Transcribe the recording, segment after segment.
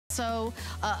also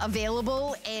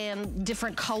available in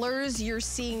different colors. You're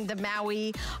seeing the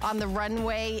Maui on the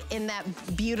runway in that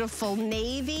beautiful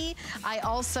navy. I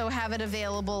also have it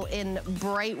available in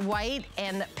bright white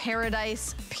and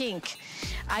paradise pink.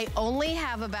 I only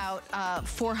have about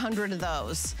 400 of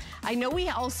those. I know we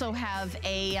also have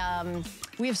a,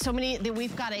 we have so many, that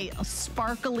we've got a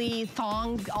sparkly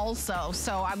thong also,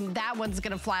 so that one's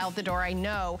gonna fly out the door, I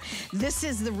know. This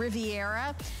is the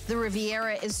Riviera. The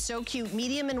Riviera is so cute.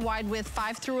 Medium and wide width,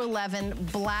 5 through 11,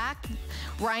 black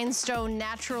rhinestone,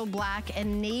 natural black,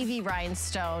 and navy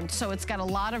rhinestone. So it's got a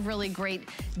lot of really great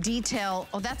detail.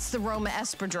 Oh, that's the Roma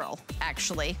Espadrille,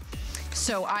 actually.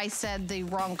 So I said the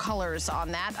wrong colors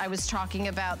on that. I was talking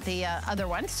about the other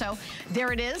one. So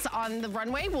there it is on the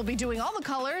runway. We'll be doing all the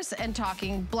colors and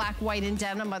talking black, white, and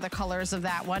denim are the colors of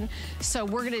that one. So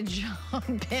we're gonna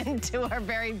jump into our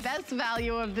very best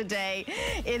value of the day.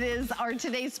 It is our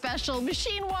today's special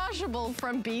machine washable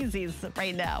from Bzees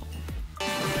right now.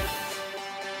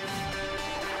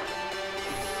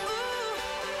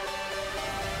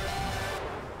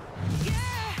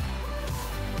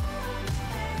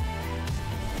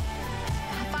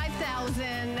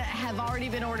 Have already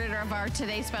been ordered of our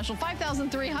today's special.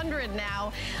 5,300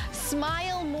 now.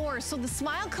 Smile more. So the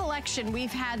Smile collection,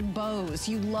 we've had bows.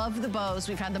 You love the bows.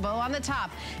 We've had the bow on the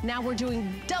top. Now we're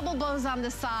doing double bows on the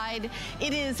side.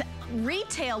 It is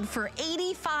retailed for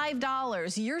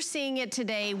 $85. You're seeing it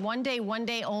today, one day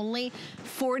only,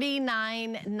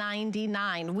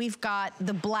 $49.99. We've got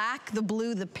the black, the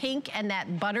blue, the pink, and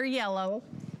that butter yellow.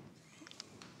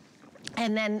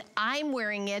 And then I'm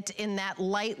wearing it in that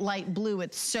light blue.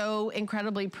 It's so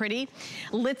incredibly pretty.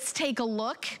 Let's take a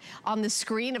look on the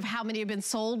screen of how many have been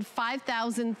sold.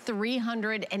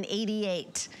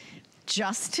 5,388.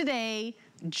 Just today,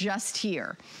 just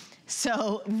here.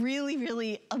 So really,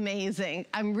 really amazing.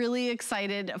 I'm really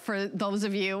excited for those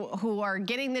of you who are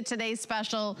getting the Today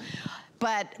Special.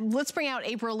 But let's bring out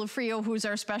April Lafrio, who's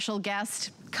our special guest.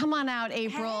 Come on out,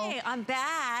 April. Hey, I'm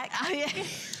back.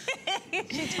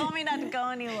 She told me not to go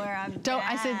anywhere. I'm back.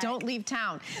 I said don't leave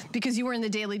town because you were in the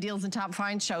Daily Deals and Top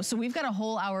Finds show. So we've got a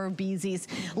whole hour of Bzees.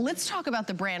 Let's talk about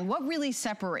the brand. What really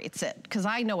separates it? Because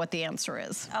I know what the answer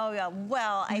is. Oh yeah,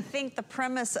 well, I think the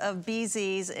premise of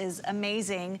Bzees is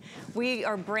amazing. We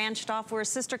are branched off. We're a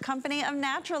sister company of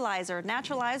Naturalizer.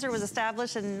 Naturalizer was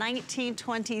established in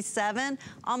 1927,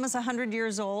 almost 100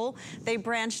 years old. They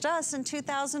branched us in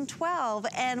 2012,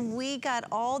 and we got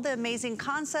all the amazing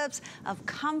concepts of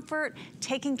comfort,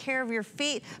 taking care of your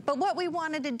feet. But what we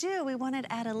wanted to do, we wanted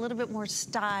to add a little bit more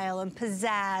style and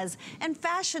pizzazz and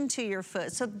fashion to your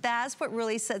foot. So that's what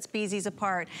really sets Bzees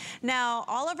apart. Now,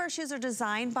 all of our shoes are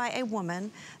designed by a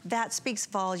woman. That speaks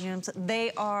volumes.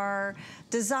 They are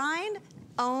designed,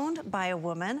 owned by a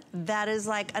woman. That is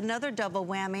like another double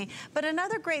whammy. But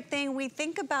another great thing, we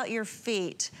think about your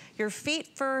feet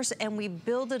first, and we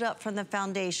build it up from the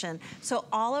foundation. So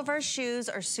all of our shoes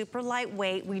are super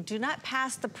lightweight. We do not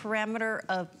pass the parameter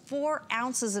of 4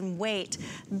 ounces in weight.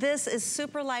 This is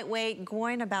super lightweight,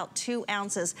 going about 2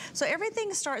 ounces. So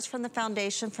everything starts from the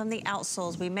foundation, from the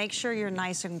outsoles. We make sure you're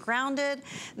nice and grounded.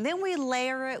 Then we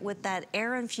layer it with that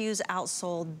air-infused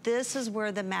outsole. This is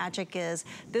where the magic is.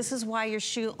 This is why your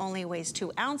shoe only weighs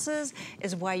 2 ounces,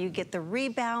 is why you get the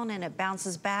rebound and it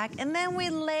bounces back. And then we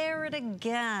layer it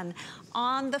again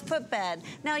on the footbed.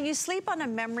 Now, you sleep on a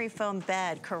memory foam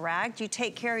bed, correct? You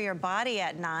take care of your body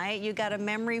at night. You got a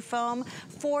memory foam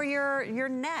for your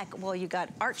neck. Well, you got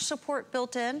arch support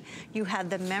built in. You have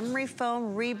the memory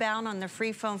foam rebound on the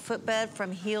free foam footbed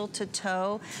from heel to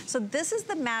toe. So this is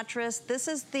the mattress. This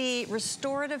is the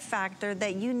restorative factor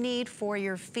that you need for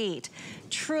your feet.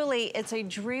 Truly, it's a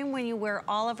dream when you wear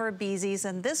all of our Bzees,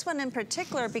 and this one in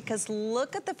particular, because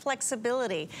look at the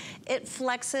flexibility. It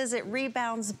flexes, it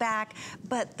rebounds back,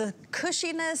 but the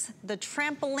cushiness, the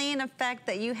trampoline effect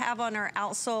that you have on our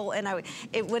outsole, and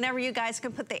whenever you guys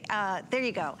can put the, there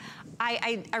you go.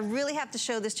 I really have to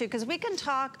show this to you, because we can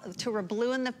talk to we're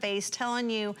blue in the face telling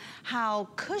you how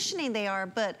cushioning they are,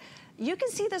 but you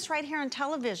can see this right here on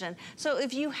television. So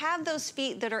if you have those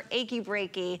feet that are achy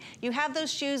breaky, you have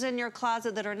those shoes in your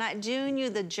closet that are not doing you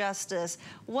the justice,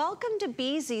 welcome to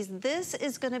Bzees. This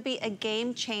is gonna be a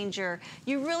game changer.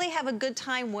 You really have a good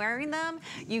time wearing them,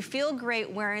 you feel great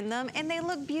wearing them, and they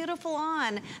look beautiful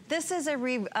on. This is a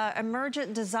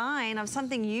emergent design of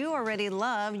something you already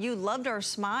love. You loved our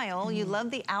smile, you love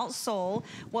the outsole.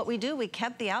 What we do, we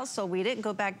kept the outsole. We didn't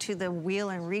go back to the wheel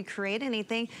and recreate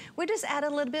anything. We just add a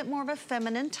little bit more more of a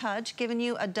feminine touch, giving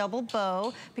you a double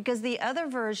bow, because the other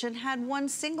version had one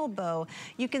single bow.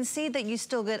 You can see that you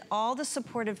still get all the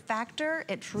supportive factor.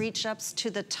 It reaches up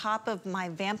to the top of my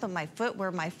vamp of my foot,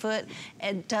 where my foot,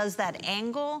 it does that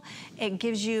angle. It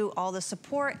gives you all the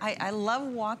support. I love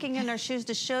walking in our shoes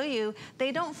to show you,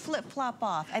 they don't flip-flop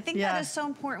off. I think that is so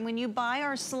important. When you buy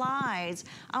our slides,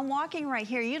 I'm walking right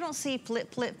here. You don't see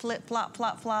flip, flip, flip, flop,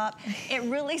 flop, flop. It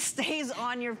really stays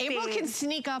on your feet. April can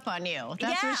sneak up on you.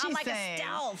 That's what she's I'm like saying. a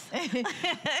stealth.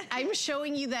 I'm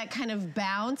showing you that kind of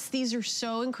bounce. These are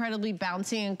so incredibly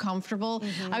bouncy and comfortable.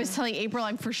 I was telling April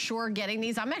I'm for sure getting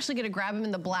these. I'm actually gonna grab them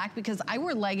in the black because I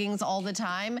wear leggings all the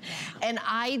time and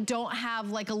I don't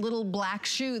have like a little black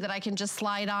shoe that I can just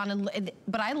slide on.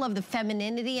 But I love the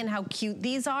femininity and how cute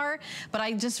these are. But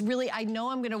I just really, I know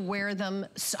I'm gonna wear them.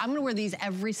 I'm gonna wear these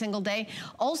every single day.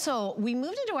 Also, we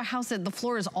moved into a house that the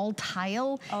floor is all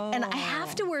tile and I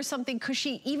have to wear something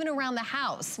cushy even around the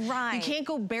house. Right. You can't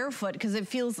go barefoot because it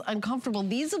feels uncomfortable.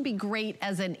 These will be great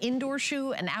as an indoor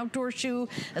shoe, an outdoor shoe,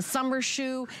 a summer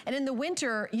shoe. And in the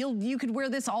winter, you could wear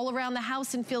this all around the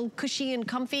house and feel cushy and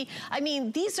comfy. I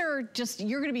mean, these are just,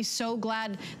 you're gonna be so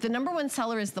glad. The #1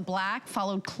 seller is the black,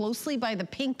 followed closely by the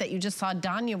pink that you just saw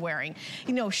Danya wearing.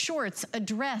 You know, shorts, a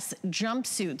dress,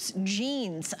 jumpsuits,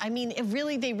 jeans. I mean,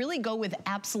 they really go with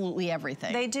absolutely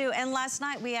everything. They do, and last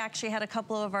night we actually had a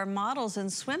couple of our models in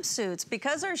swimsuits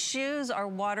because our shoes are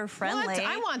water friendly. What?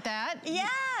 I want that. Yes.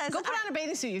 Go put on a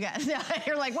bathing suit, you guys.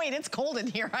 You're like, wait, it's cold in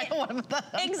here. I don't want to put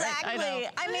that on. Exactly.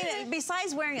 I mean,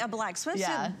 besides wearing a black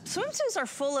swimsuit, swimsuits are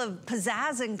full of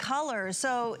pizzazz and color.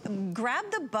 So grab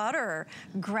the butter,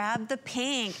 grab the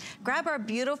pink, grab our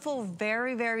beautiful,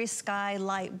 very, very sky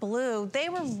light blue. They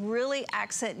were really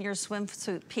accenting your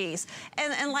swimsuit piece.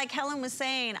 And like Helen was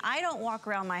saying, I don't walk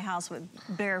around my house with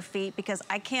bare feet because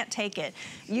I can't take it.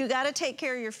 You got to take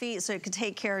care of your feet so it can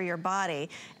take care of your body.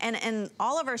 And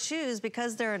all of our shoes,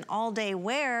 because they're an all-day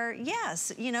wear,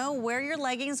 yes, you know, wear your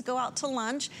leggings, go out to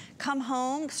lunch, come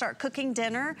home, start cooking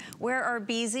dinner, wear our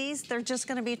Bzees. They're just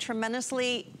going to be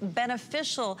tremendously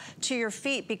beneficial to your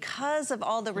feet because of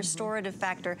all the restorative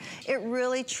factor. It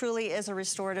really, truly is a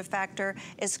restorative factor.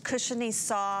 It's cushiony,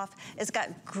 soft. It's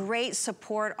got great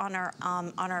support on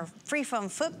our free foam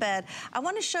footbed. I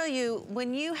want to show you,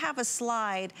 when you have a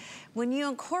slide, when you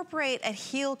incorporate a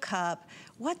heel cup,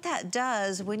 what that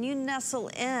does, when you nestle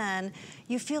in,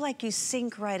 you feel like you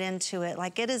sink right into it,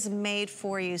 like it is made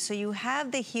for you. So you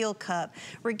have the heel cup.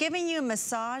 We're giving you a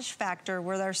massage factor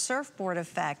with our surfboard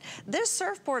effect. This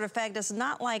surfboard effect is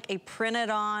not like a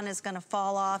printed on, is gonna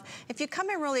fall off. If you come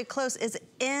in really close, it's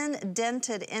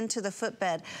indented into the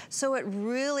footbed. So it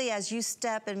really, as you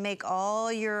step and make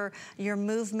all your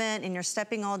movement and you're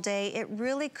stepping all day, it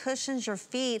really cushions your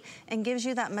feet and gives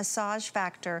you that massage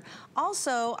factor.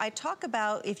 Also, I talk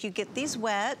about if you get these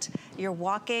wet, you're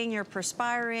walking, you're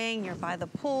perspiring, you're by the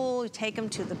pool, you take them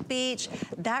to the beach,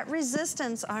 that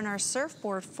resistance on our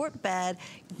surfboard footbed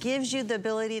gives you the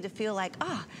ability to feel like,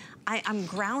 I'm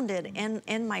grounded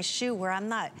in my shoe, where I'm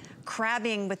not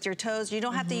crabbing with your toes. You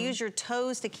don't have to use your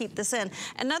toes to keep this in.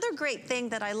 Another great thing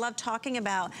that I love talking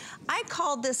about, I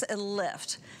call this a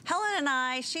lift. Helen and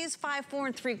I, she's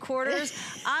 5'4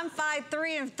 3/4", I'm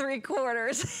 5'3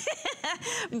 3/4.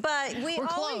 But we're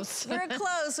close. We're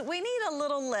close. We need a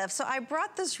little lift. So I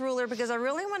brought this ruler because I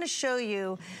really want to show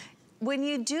you, when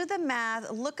you do the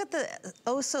math, look at the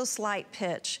oh so slight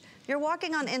pitch. You're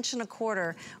walking on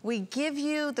 1¼ inch. We give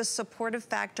you the supportive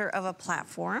factor of a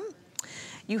platform.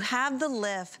 You have the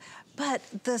lift, but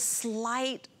the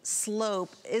slight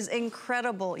slope is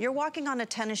incredible. You're walking on a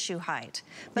tennis shoe height,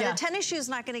 but a tennis shoe is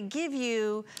not going to give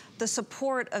you the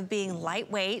support of being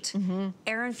lightweight,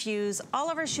 air infused. All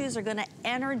of our shoes are going to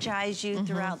energize you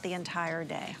throughout the entire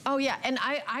day. Oh yeah, and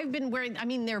I've been wearing, I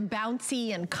mean, they're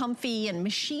bouncy and comfy and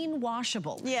machine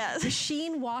washable. Yes.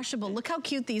 Machine washable. Look how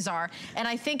cute these are. And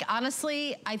I think,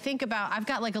 honestly, I've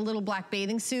got like a little black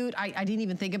bathing suit. I didn't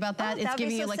even think about that. It's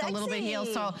giving you like a little bit of heel.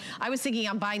 So I was thinking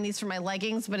I'm buying these for my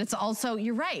leggings, but it's also,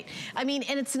 you're right. I mean,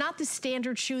 and it's not the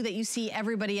standard shoe that you see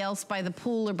everybody else by the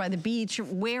pool or by the beach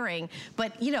wearing,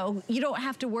 but you know, you don't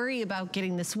have to worry about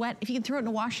getting this wet. If you can throw it in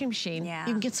a washing machine, you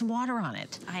can get some water on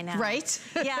it. I know. Right?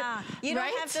 Yeah. You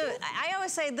don't have to, I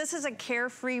always say this is a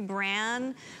carefree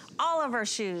brand. all of our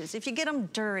shoes, if you get them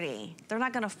dirty, they're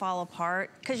not gonna fall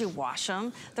apart because you wash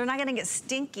them. They're not gonna get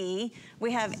stinky.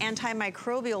 We have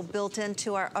antimicrobial built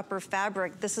into our upper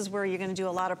fabric. This is where you're gonna do a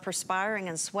lot of perspiring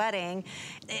and sweating.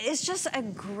 It's just a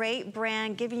great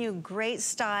brand, giving you great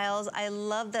styles. I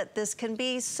love that this can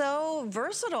be so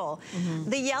versatile.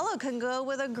 The yellow can go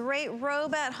with a great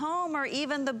robe at home, or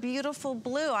even the beautiful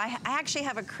blue. I actually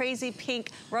have a crazy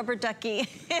pink rubber ducky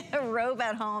robe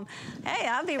at home. Hey,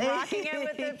 I'll be rocking it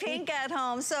with the pink at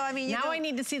home. So, I mean, I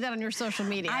need to see that on your social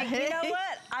media. You know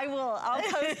what? I will. I'll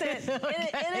post it. Okay.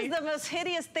 It is the most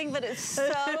hideous thing, but it's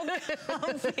so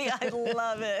comfy. I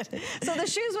love it. So the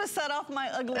shoes would set off my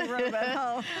ugly robe at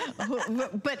home.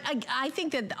 But I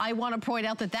think that I want to point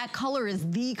out that that color is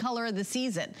the color of the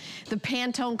season, the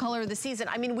Pantone color of the season.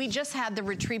 I mean, we just had the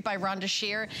Retreat by Rhonda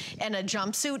Shear and a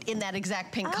jumpsuit in that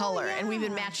exact pink color, and we've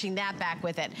been matching that back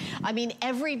with it. I mean,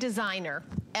 every designer,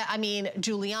 I mean,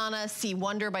 Juliana, C.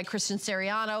 Wonder by Christian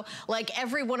Siriano, like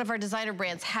every one of our designer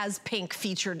brands has pink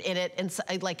featured in it,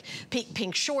 and like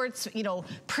pink shorts, you know,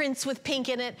 prints with pink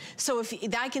in it. So if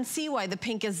I can see why the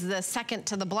pink is the second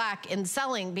to the black in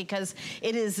selling, because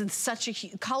it is such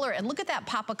a color. And look at that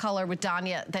pop of color with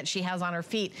Danya that she has on her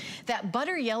feet. That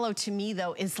butter yellow to me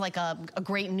though is like a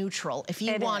great neutral. If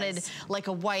you wanted like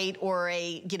a white or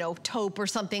a, you know, taupe or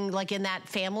something like in that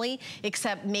family,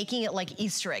 except making it like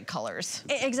Easter egg colors.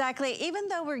 Exactly. Even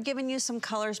though we're giving you some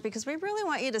colors, because we really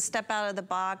want you to step out of the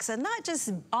box and not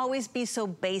just always be so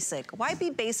basic. Why be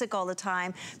basic all the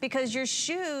time? Because your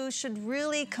shoes should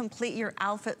really complete your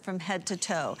outfit from head to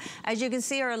toe. As you can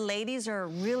see, our ladies are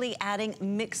really adding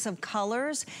mix of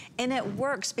colors, and it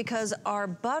works because our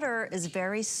butter is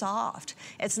very soft.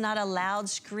 It's not a loud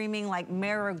screaming like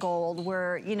marigold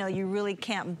where, you know, you really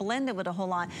can't blend it with a whole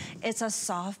lot. It's a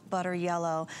soft butter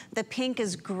yellow. The pink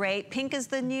is great. Pink is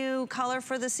the new color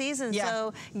for the season,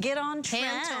 so get on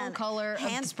trend. Pantone color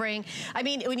of spring. I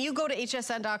mean, when you go to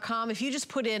hsn.com, if you just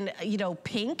put in, you know,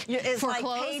 pink for like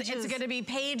clothes, it's going to be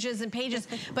pages and pages.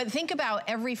 But think about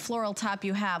every floral top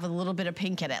you have with a little bit of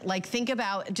pink in it. Like, think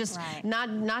about just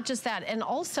not just that, and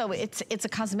also it's a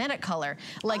cosmetic color.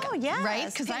 Like, right?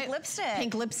 Because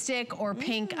pink lipstick or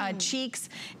pink cheeks,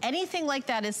 anything like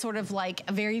that is sort of like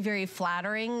very, very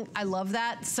flattering. I love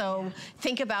that. So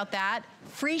think about that.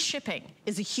 Free shipping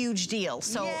is a huge deal.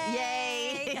 So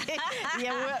yay.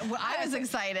 I was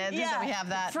excited that we have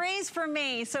that. Free's for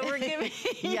me, so we're giving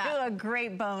you a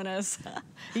great bonus.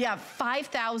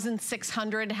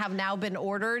 5,600 have now been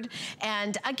ordered.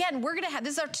 And again, we're gonna have,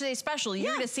 this is our today's special.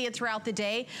 You're gonna see it throughout the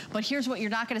day, but here's what you're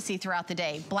not gonna see throughout the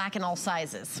day. Black in all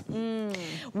sizes.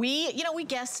 We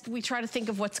try to think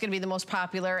of what's gonna be the most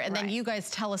popular, and then you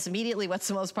guys tell us immediately what's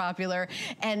the most popular.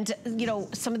 And you know,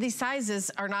 some of these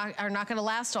sizes are not gonna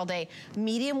last all day.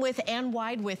 Medium width and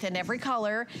wide width in every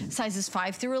color, sizes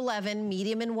 5 through 11,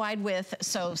 medium and wide width,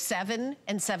 so 7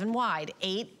 and 7 wide,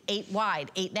 8, 8 wide,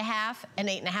 8.5 and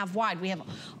 8.5 wide. We have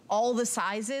all the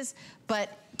sizes, but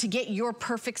to get your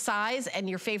perfect size and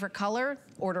your favorite color,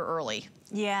 order early.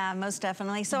 Yeah, most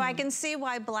definitely. So I can see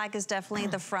why black is definitely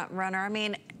the front runner. I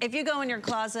mean, if you go in your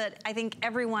closet, I think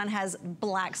everyone has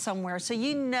black somewhere, so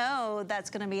you know that's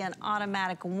gonna be an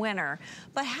automatic winner.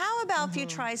 But how about if you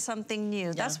try something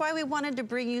new? That's why we wanted to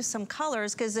bring you some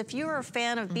colors, because if you're a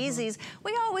fan of Bzees,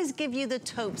 we always give you the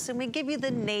taupes, and we give you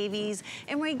the navies,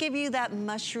 and we give you that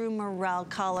mushroom morel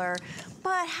color.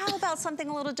 But how about something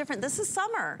a little different? This is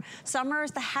summer. Summer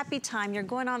is the happy time. You're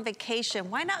going on vacation.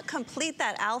 Why not complete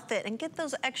that outfit and get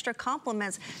those extra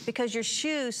compliments, because your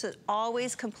shoes should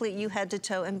always complete you head to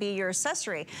toe and be your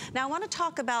accessory. Now I want to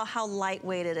talk about how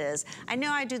lightweight it is. I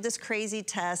know I do this crazy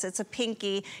test. It's a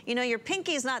pinky. You know, your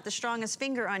pinky is not the strongest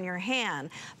finger on your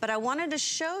hand, but I wanted to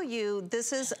show you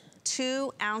this is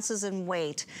 2 ounces in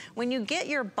weight. When you get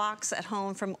your box at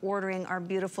home from ordering our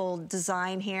beautiful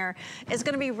design here, it's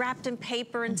gonna be wrapped in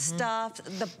paper and stuff.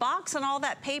 The box and all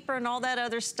that paper and all that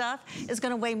other stuff is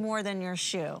gonna weigh more than your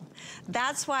shoe.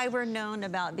 That's why we're known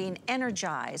about being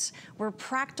energized. We're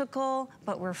practical,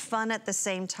 but we're fun at the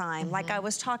same time. Like I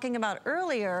was talking about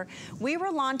earlier, we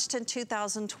were launched in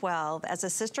 2012 as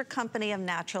a sister company of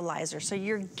Naturalizer. So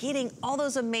you're getting all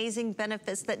those amazing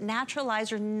benefits that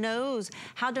Naturalizer knows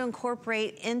how to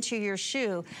incorporate into your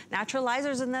shoe. Naturalizer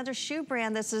is another shoe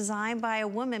brand that's designed by a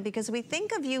woman, because we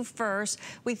think of you first,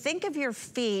 we think of your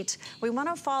feet, we want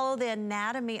to follow the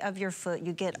anatomy of your foot.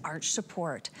 You get arch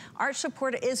support. Arch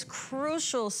support is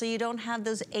crucial so you don't have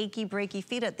those achy, breaky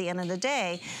feet at the end of the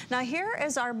day. Now here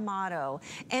is our motto,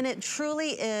 and it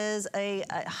truly is a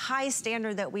high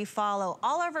standard that we follow.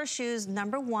 All of our shoes,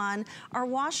 number 1, are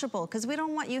washable, because we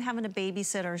don't want you having to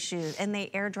babysit our shoes, and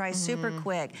they air dry super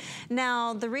quick.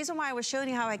 Now, the reason reason why I was showing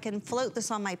you how I can float this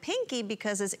on my pinky,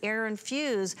 because it's air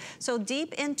infused. So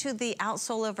deep into the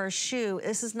outsole of our shoe,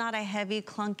 this is not a heavy,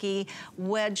 clunky,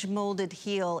 wedge molded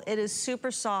heel. It is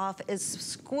super soft,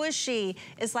 it's squishy,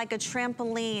 it's like a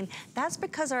trampoline. That's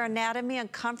because our anatomy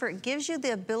and comfort gives you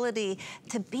the ability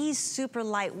to be super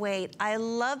lightweight. I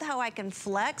love how I can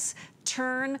flex,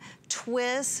 turn,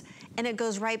 twist, and it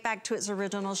goes right back to its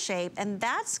original shape. And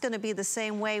that's gonna be the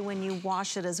same way when you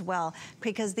wash it as well,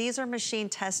 because these are machine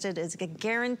tested. It's a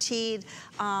guaranteed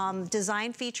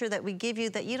design feature that we give you,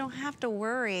 that you don't have to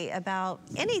worry about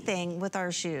anything with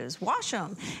our shoes. Wash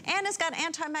them. And it's got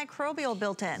antimicrobial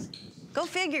built in. Go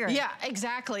figure. Yeah,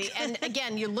 exactly. And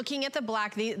again, you're looking at the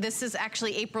black. This is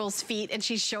actually April's feet, and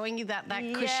she's showing you that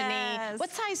cushiony. Yes.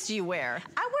 What size do you wear?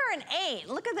 I wear an 8.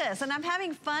 Look at this. And I'm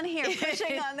having fun here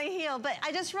pushing on the heel. But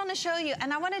I just want to show you,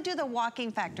 and I want to do the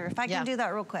walking factor, if I can do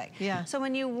that real quick. Yeah. So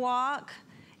when you walk,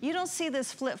 you don't see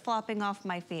this flip-flopping off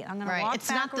my feet. I'm gonna walk It's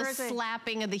not the backwards.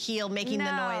 slapping of the heel making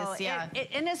the noise. Yeah.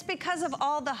 And it's because of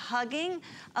all the hugging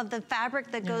of the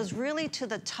fabric that goes really to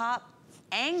the top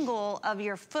angle of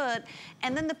your foot,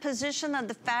 and then the position of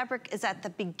the fabric is at the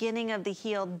beginning of the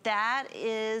heel. That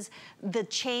is the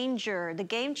changer, the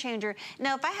game changer.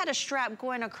 Now, if I had a strap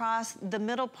going across the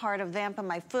middle part of the amp of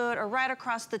my foot, or right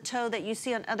across the toe that you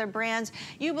see on other brands,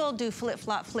 you will do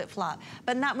flip-flop, flip-flop,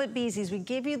 but not with Bzees. We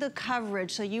give you the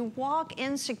coverage, so you walk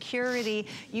in security,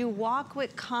 you walk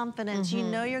with confidence, you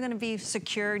know you're gonna be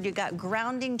secured, you got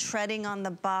grounding treading on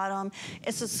the bottom.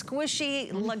 It's a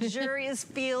squishy, luxurious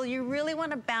feel. You really want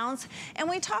to bounce. And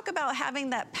we talk about having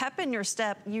that pep in your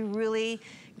step. You really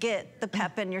get the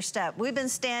pep in your step. We've been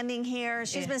standing here.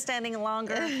 She's been standing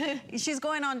longer. She's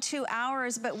going on 2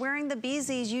 hours, but wearing the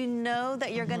Bzees, you know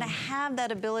that you're gonna have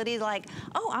that ability, like,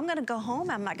 oh, I'm gonna go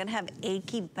home. I'm not gonna have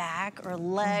achy back or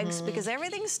legs, because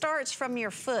everything starts from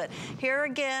your foot. Here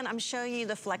again, I'm showing you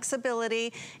the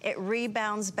flexibility. It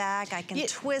rebounds back. I can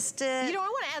twist it. You know, I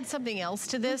want to add something else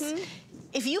to this.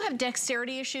 If you have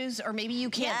dexterity issues, or maybe you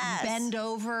can't bend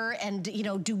over and, you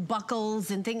know, do buckles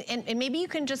and things, and maybe you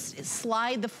can just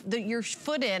slide your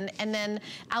foot in and then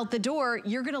out the door,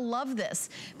 you're gonna love this,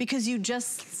 because you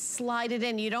just slide it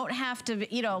in. You don't have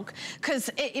to, you know, because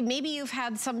maybe you've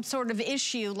had some sort of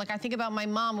issue. Like I think about my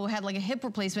mom who had like a hip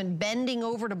replacement. Bending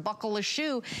over to buckle a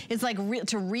shoe is like,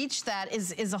 to reach that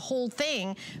is a whole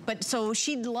thing. But so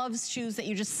she loves shoes that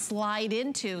you just slide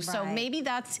into. Right. So maybe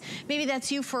that's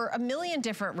you for a million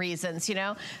different reasons, you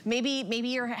know. Maybe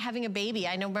you're having a baby.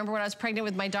 I know, remember when I was pregnant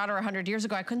with my daughter 100 years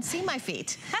ago, I couldn't see my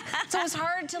feet. So it was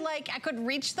hard to, like, I couldn't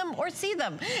reach them or see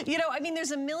them. You know, I mean, there's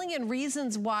a million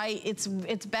reasons why it's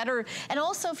better. And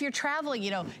also if you're traveling, you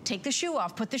know, take the shoe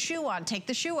off, put the shoe on, take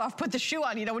the shoe off, put the shoe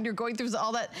on, you know, when you're going through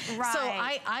all that. Right. So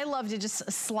I love to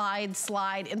just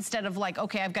slide instead of like,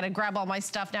 okay, I've got to grab all my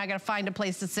stuff. Now I got to find a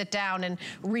place to sit down and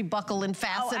rebuckle and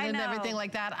fasten and everything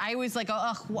like that. I always like,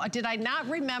 oh, did I not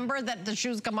remember that the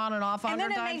shoes come on and off 100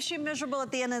 times? And then it makes you miserable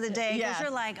at the end of the day, because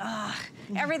you're like, oh,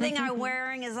 everything I'm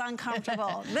wearing is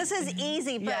uncomfortable. This is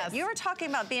easy, but you were talking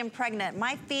about being pregnant.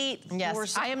 My feet were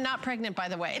so... I am not pregnant, by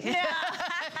the way. Yeah.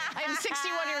 I am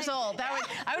 61 years old.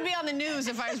 I would be on the news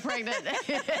if I was pregnant.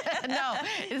 No,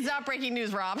 it's not breaking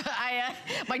news, Rob.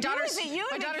 My daughter's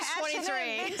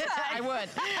 23.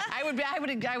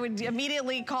 I would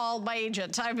immediately call my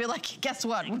agent. I'd be like, guess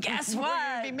what? Guess what?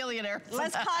 We're gonna be millionaires.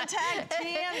 Let's contact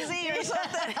TMZ or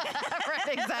something.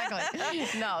 Right,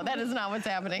 exactly. No, that is not what's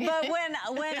happening. But when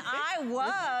I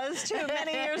was too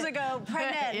many years ago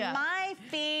pregnant, my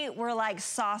feet were like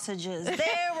sausages.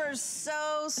 They were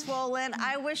so swollen.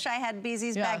 I wish I had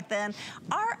Bzees back then.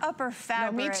 Our upper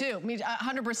fabric. No, me too.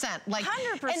 100%. Like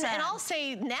 100%. And I'll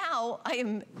say now I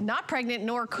am not pregnant,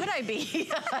 nor could I be,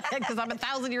 because I'm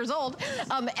 1,000 years old.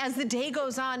 As the day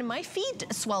goes on, my feet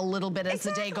swell a little bit as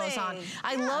the day goes on.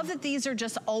 I love that these are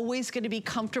just always going to be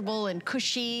comfortable and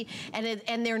cushy,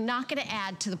 and they're not going to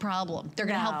add to the problem. They're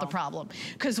going to help the problem,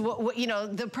 because you know,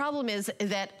 the problem is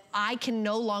that I can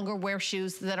no longer wear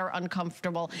shoes that are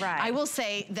uncomfortable. Right. I will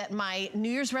say that my New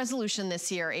Year's resolution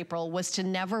this year, April, was to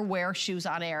never wear shoes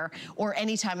on air or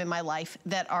any time in my life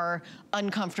that are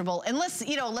uncomfortable, unless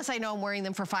I know I'm wearing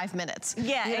them for 5 minutes.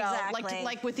 Yeah, exactly.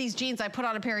 Like with these jeans, I put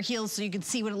on a pair of heels so you can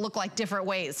see what it looked like different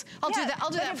ways. I'll do that. I'll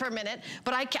do that for a minute,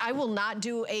 but I will not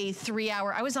do a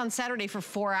 3-hour. I was on Saturday for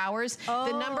 4 hours.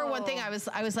 The number one thing I was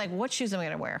like, what shoes am I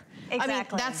going to wear?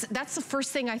 Exactly. I mean, that's the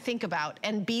first thing I think about.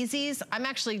 And Bzees, I'm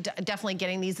actually definitely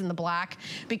getting these in the black,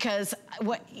 because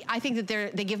I think that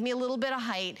they give me a little bit of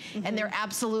height, and they're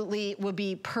absolutely would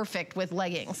be perfect with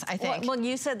leggings, I think. Well,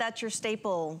 you said that's your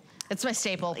staple. It's my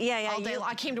staple. Yeah, all day.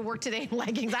 I came to work today in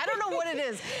leggings. I don't know what it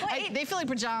is. They feel like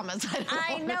pajamas.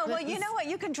 I know. Well, you know what?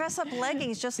 You can dress up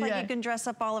leggings just like you can dress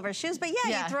up all of our shoes. But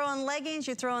yeah, you throw in leggings,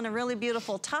 you throw in a really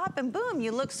beautiful top, and boom,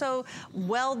 you look so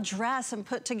well dressed and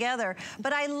put together.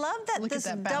 But I love that this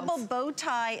double bow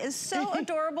tie is so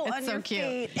adorable on your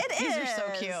feet. These are so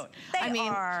cute. They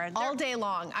are. All day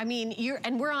long. I mean,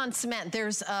 and we're on cement.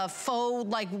 There's a faux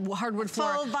like hardwood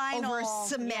floor faux vinyl over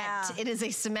cement. It is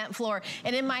a cement floor.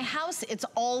 And in my house, it's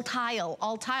all tile.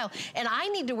 And I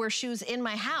need to wear shoes in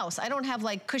my house. I don't have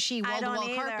like cushy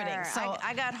wall-to-wall carpeting. So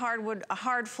I got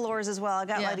hard floors as well. I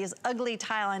got like these ugly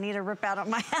tile I need to rip out of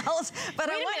my house. But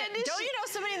Wait a minute, don't you know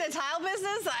somebody in the tile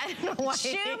business? I don't know why.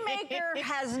 Shoemaker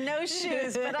has no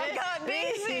shoes, but I got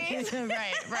Bzees.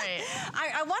 Right.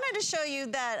 I wanted to show you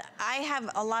that I have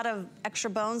a lot of extra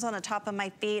bones on the top of my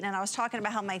feet, and I was talking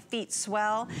about how my feet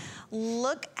swell.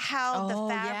 Look how the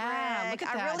fabric. Yeah, look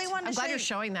at that. I really wanted to show you. I'm glad you're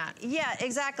showing that. Yeah,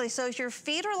 exactly. So if your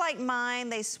feet are like mine,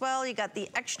 they swell, you got the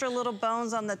extra little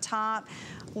bones on the top.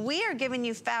 We are giving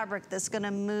you fabric that's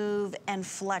gonna move and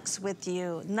flex with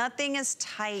you. Nothing is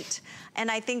tight, and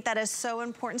I think that is so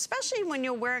important, especially when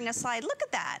you're wearing a slide. Look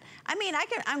at that. I mean,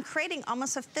 I'm creating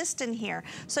almost a fist in here.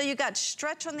 So you got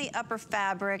stretch on the upper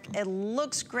fabric. It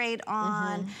looks great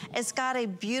on. It's got a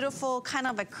beautiful kind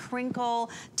of a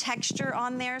crinkle texture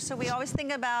on there. So we always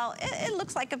think about, it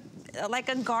looks like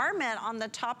a garment on the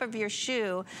top of your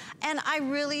shoe. And I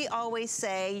really always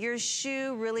say your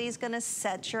shoe really is gonna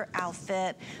set your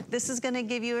outfit. This is gonna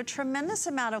give you a tremendous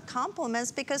amount of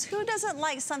compliments, because who doesn't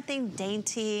like something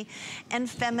dainty and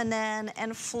feminine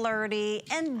and flirty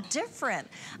and different?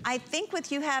 I think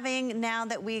with you having, now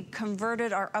that we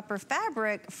converted our upper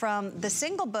fabric from the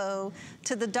single bow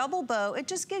to the double bow, it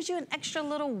just gives you an extra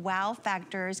little wow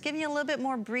factor. It's giving you a little bit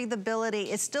more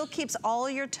breathability. It still keeps all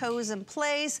your toes in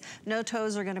place. No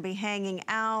toes are gonna be hanging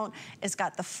out. It's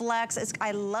got the flex.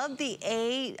 I love the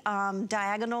A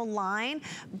diagonal line,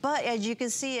 but as you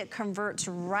can see, it converts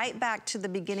right back to the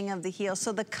beginning of the heel.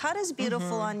 So the cut is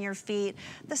beautiful on your feet.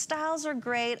 The styles are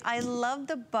great. I love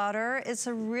the butter. It's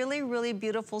a really, really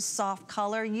beautiful soft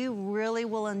color. You really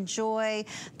will enjoy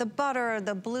the butter,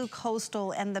 the blue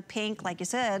coastal, and the pink. Like you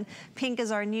said, pink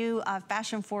is our new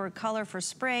fashion forward color for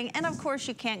spring. And of course,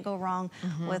 you can't go wrong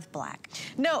with black.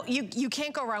 No, you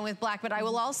can't go wrong with black, but I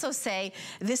will also say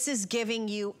this is giving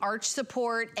you arch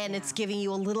support, and it's giving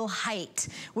you a little height,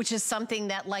 which is something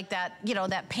that, like that, you know,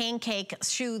 that pancake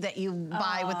shoe that you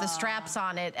buy with the straps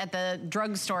on it at the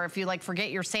drugstore if you like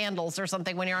forget your sandals or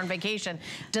something when you're on vacation,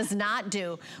 does not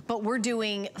do. But we're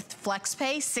doing flex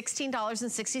pay,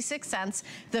 $16.66.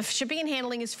 The shipping and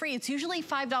handling is free. It's usually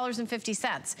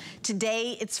 $5.50.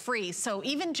 Today it's free. So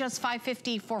even just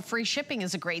 $5.50 for free shipping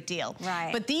is a great deal. Right.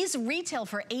 But these retail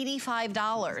for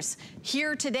 $85.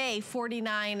 Here today,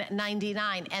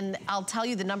 $49.99. And I'll tell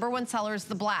you, the #1 seller is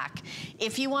the black.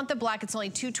 If you want the black, it's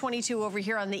only $222 over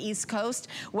here on the East Coast.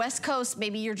 West Coast,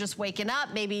 maybe you're just waking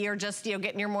up, maybe you're just, you know,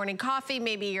 getting your morning coffee,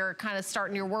 maybe you're kind of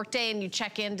starting your work day and you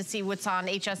check in to see what's on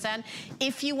HSN.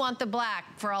 If you want the black,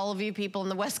 for all of you people in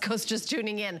the West Coast just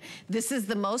tuning in, this is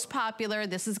the most popular.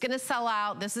 This is gonna sell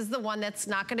out. This is the one that's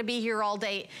not gonna be here all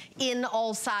day in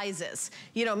all sizes.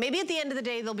 You know, maybe at the end of the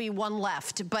day, there'll be one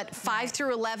left, but 5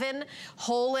 through 11,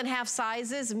 whole and half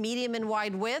sizes, medium and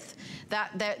wide width,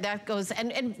 that goes.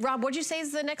 And Rob, what'd you say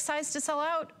is the next size to sell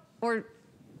out? Or?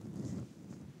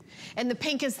 And the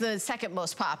pink is the second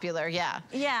most popular, yeah.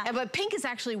 But pink is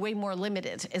actually way more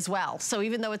limited as well. So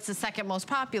even though it's the second most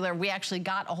popular, we actually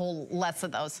got a whole less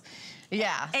of those.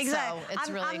 Yeah, exactly. So it's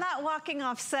I'm not walking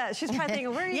off set. She's probably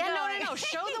thinking, where are you going? No.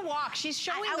 Show the walk. She's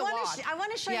showing the walk. I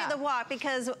want to show you the walk,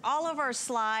 because all of our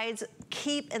slides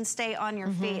keep and stay on your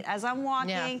feet. As I'm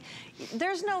walking,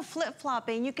 there's no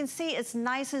flip-flopping. You can see it's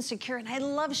nice and secure, and I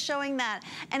love showing that.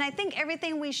 And I think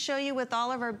everything we show you with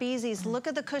all of our Bzees, look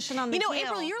at the cushion on the heel. You know,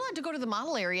 April, you're allowed to go to the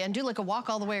model area and do like a walk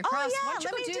all the way across. Oh, yeah, why don't you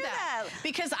let me do that?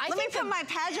 Because let me put my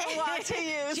pageant walk to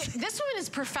use. This woman is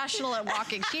professional at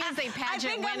walking. She is a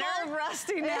pageant winner. I think I'm all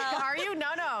rusty now. Are you? No,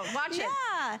 watch it.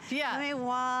 Yeah. Let me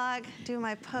walk, do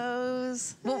my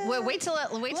pose. Well, wait till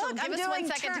give us 1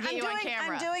 second to get you on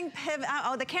camera. I'm doing pivot.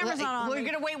 Oh, the camera's not on. We're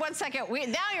gonna wait 1 second.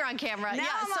 Now you're on camera. Now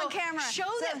I'm on camera. Show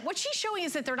that. What she's showing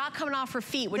is that they're not coming off her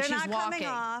feet when she's walking. They're not coming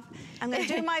off. I'm gonna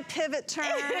do my pivot turn.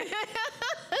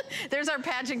 There's our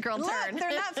pageant girl turn.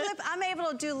 They're not flip. I'm able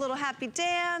to do a little happy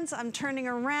dance. I'm turning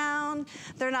around.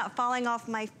 They're not falling off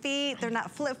my feet. They're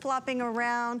not flip-flopping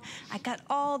around. I got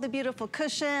all the beautiful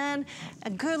cushion, a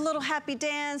good little happy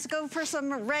dance. Go for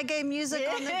some reggae music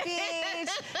on the beach.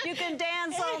 beach. You can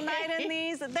dance all night in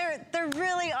these. They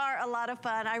really are a lot of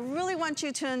fun. I really want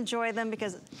you to enjoy them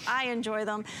because I enjoy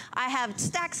them. I have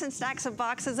stacks and stacks of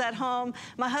boxes at home.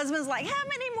 My husband's like, how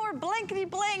many more blankety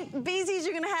blank Bzees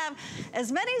you're gonna have?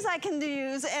 As many as I can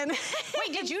use. And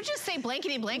wait, did you just say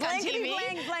blankety blank on TV?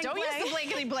 Don't use the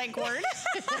blankety blank word.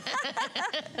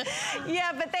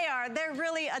 Yeah, but they're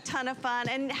really a ton of fun,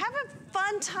 and have a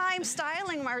fun time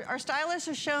styling. Our stylists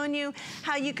are showing you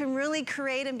how you can really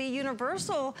create and be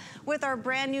universal with our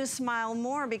brand new Smile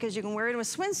More, because you can wear it with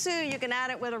a swimsuit, you can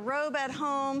add it with a robe at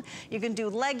home, you can do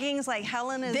leggings like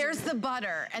Helen is. There's the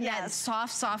butter and that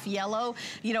soft yellow,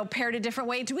 you know, paired a different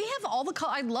way. Do we have all the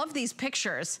color? I love these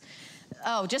pictures.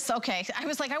 Oh, just okay. I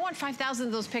was like, I want 5,000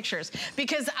 of those pictures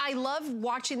because I love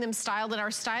watching them styled, and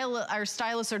our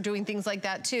stylists are doing things like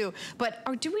that too. But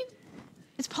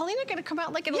is Paulina gonna come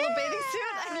out like in a little bathing suit?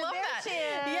 I love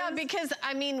that. Yeah, because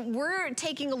I mean, we're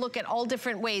taking a look at all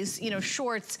different ways, you know,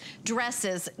 shorts,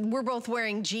 dresses, we're both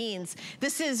wearing jeans.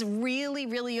 This is really,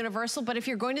 really universal, but if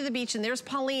you're going to the beach and there's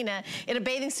Paulina in a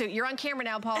bathing suit, you're on camera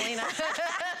now, Paulina.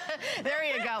 There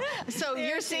you go. So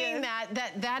you're seeing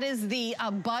that is the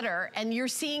butter, and you're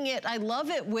seeing it, I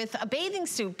love it with a bathing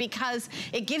suit because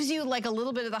it gives you like a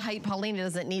little bit of the height. Paulina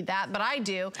doesn't need that, but I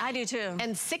do. I do too.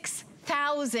 And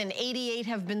 6,088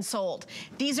 have been sold.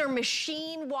 These are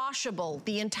machine washable.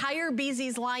 The entire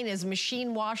Bzees line is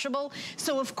machine washable.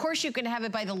 So of course you can have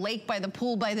it by the lake, by the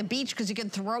pool, by the beach, because you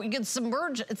can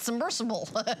submerge, it's submersible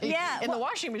in the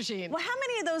washing machine. Well, how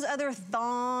many of those other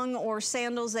thong or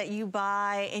sandals that you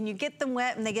buy and you get them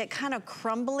wet and they get kind of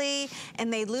crumbly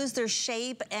and they lose their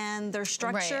shape and their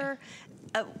structure?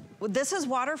 Right. This is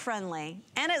water friendly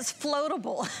and it's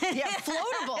floatable. Yeah,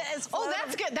 floatable. Oh,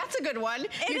 that's good. That's a good one.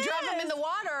 You drop them in the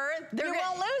water, you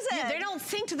won't lose it. They don't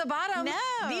sink to the bottom. No.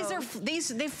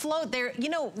 They float.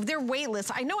 They're weightless.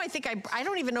 I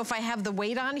don't even know if I have the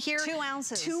weight on here. 2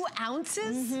 ounces. 2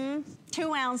 ounces? Mm-hmm.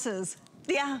 2 ounces.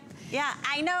 Yeah,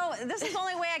 I know. This is the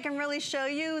only way I can really show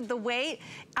you the weight.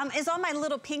 It's on my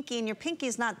little pinky, and your pinky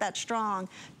is not that strong.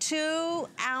 2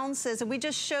 ounces, and we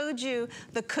just showed you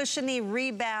the cushiony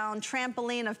rebound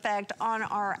trampoline effect on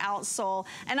our outsole.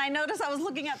 And I noticed I was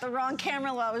looking at the wrong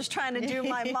camera while I was trying to do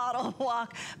my model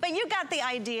walk. But you got the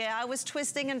idea. I was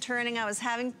twisting and turning. I was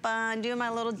having fun, doing my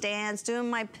little dance, doing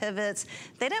my pivots.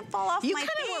 They didn't fall off my feet. You kind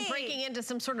of were breaking into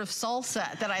some sort of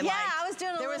salsa that I liked. Yeah, I was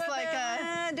doing a little bit.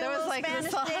 There was like the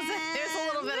salsa. There's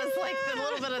a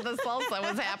little bit of the salsa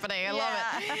was happening. I love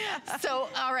it. So,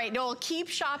 all right, Noel, keep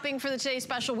shopping for the Today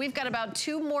Special. We've got about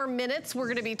 2 more minutes. We're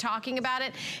going to be talking about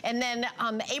it. And then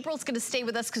April's going to stay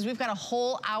with us because we've got a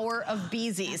whole hour of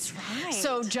Bzees. That's right.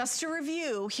 So just to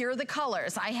review, here are the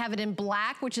colors. I have it in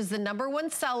black, which is the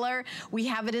 #1 seller. We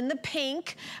have it in the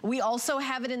pink. We also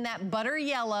have it in that butter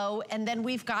yellow. And then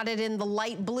we've got it in the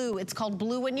light blue. It's called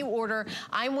Blue When You Order.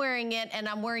 I'm wearing it, and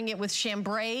I'm wearing it with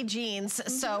chambray jeans.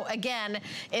 Mm-hmm. So again,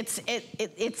 it's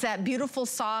that beautiful,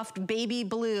 soft baby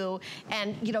blue.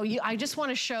 And you know, I just want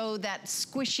to show that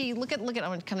squishy. Look at. I'm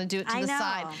going to kind of do it to the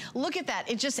side. Look at that.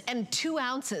 It just, and 2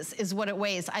 ounces is what it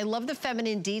weighs. I love the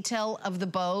feminine detail of the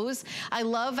bows. I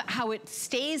love how it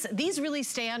stays. These really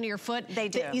stay on your foot. They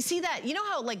do. You see that? You know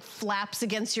how it like flaps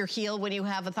against your heel when you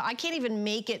have I can't even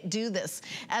make it do this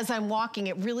as I'm walking.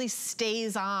 It really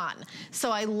stays on.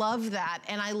 So I love that,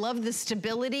 and I love the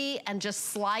stability and just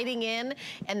sliding in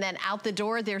and then out the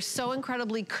door. They're so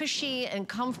incredibly cushy and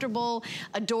comfortable,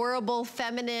 adorable,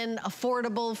 feminine,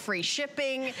 affordable, free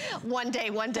shipping, one day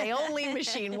only,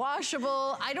 machine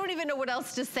washable. I don't even know what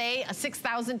else to say.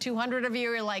 6,200 of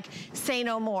you are like, say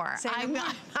no more.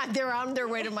 They're on their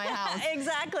way to my house.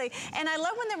 Exactly. And I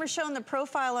love when they were showing the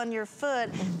profile on your foot.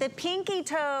 The pinky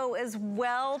toe is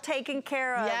well taken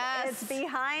care of. Yes. It's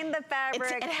behind the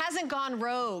fabric. It hasn't gone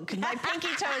rogue. My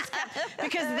pinky toe is kept,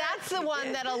 because that's the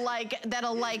one that'll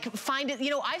like find it. You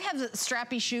know, I have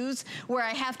strappy shoes where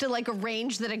I have to like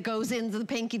arrange that it goes into the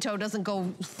pinky toe, doesn't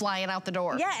go flying out the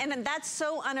door. Yeah, and that's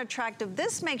so unattractive.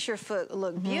 This makes your foot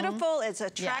look beautiful. It's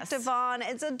attractive on.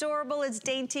 It's adorable. It's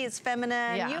dainty. It's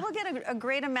feminine. Yeah. You will get a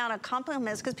great amount of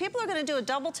compliments because people are going to do a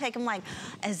double take. I'm like,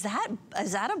 is that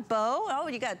a bow? Oh,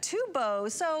 you got 2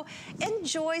 bows. So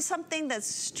enjoy something that's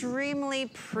extremely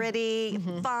pretty,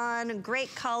 fun,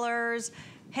 great colors.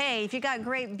 Hey, if you got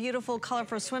great, beautiful,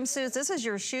 colorful swimsuits, this is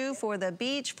your shoe for the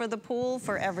beach, for the pool,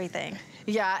 for everything.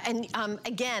 Yeah, and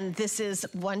again, this is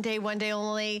one day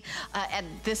only at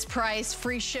this price,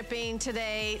 free shipping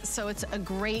today, so it's a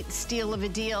great steal of a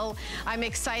deal. I'm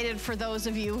excited for those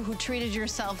of you who treated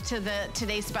yourself to the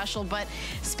Today Special, but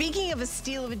speaking of a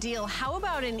steal of a deal, how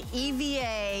about an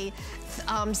EVA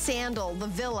sandal, the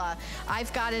Villa?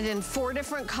 I've got it in 4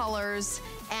 different colors,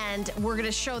 And we're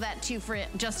gonna show that to you for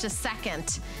just a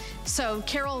second. So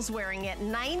Carol's wearing it,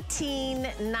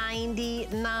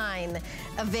 $19.99.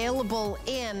 Available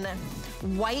in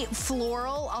white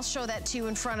floral, I'll show that to you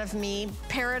in front of me,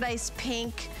 paradise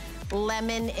pink,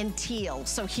 lemon, and teal.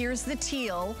 So here's the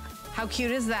teal. How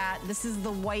cute is that? This is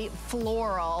the white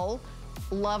floral.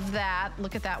 Love that.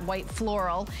 Look at that white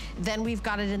floral. Then we've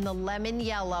got it in the lemon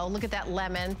yellow. Look at that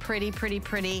lemon. Pretty, pretty,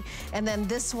 pretty. And then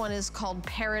this one is called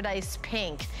Paradise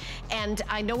Pink. And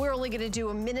I know we're only going to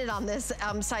do a minute on this.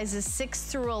 Sizes 6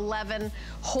 through 11,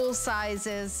 whole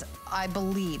sizes, I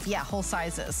believe. Yeah, whole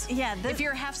sizes. Yeah. If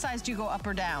you're half size, do you go up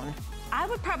or down? I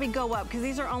would probably go up because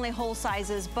these are only whole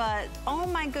sizes, but oh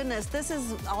my goodness, this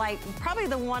is like probably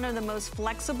the one of the most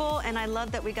flexible, and I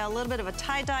love that we got a little bit of a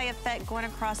tie-dye effect going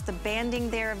across the banding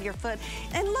there of your foot.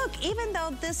 And look, even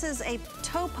though this is a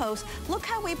toe post, look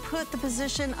how we put the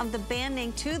position of the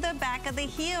banding to the back of the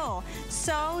heel.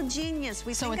 So genius.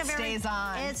 We so it stays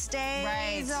on. It stays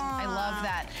right. on. I love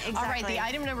that. Exactly. All right, the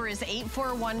item number is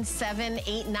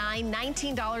 841789,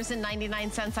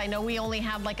 $19.99. I know we only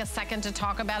have like a second to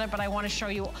talk about it, but I want to show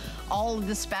you all of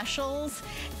the specials.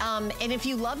 And if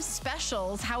you love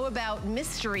specials, how about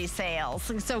mystery sales?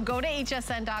 So go to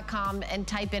hsn.com and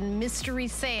type in mystery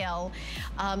sale.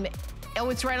 Oh,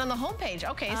 it's right on the homepage.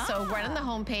 Okay, so right on the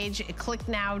homepage, click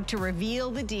now to reveal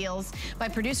the deals. My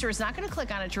producer is not going to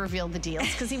click on it to reveal the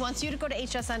deals because he wants you to go to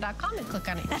hsn.com and click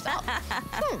on it yourself.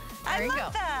 There you go.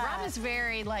 That. Rob is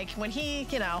very, like, when he,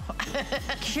 you know.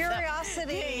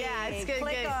 Curiosity. Yeah, it's good.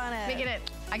 Click on it. Making it.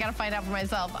 I got to find out for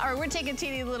myself. All right, we're taking a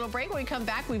teeny little break. When we come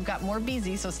back, we've got more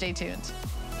Bzees, so stay tuned.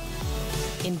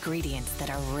 Ingredients that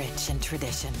are rich in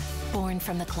tradition, born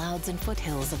from the clouds and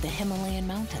foothills of the Himalayan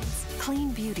mountains.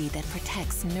 Clean beauty that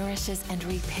protects, nourishes, and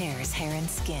repairs hair and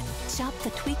skin. Shop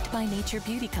the Tweaked by Nature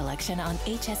Beauty Collection on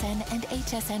HSN and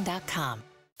hsn.com.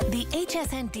 The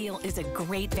HSN deal is a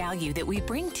great value that we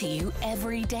bring to you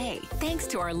every day. Thanks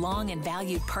to our long and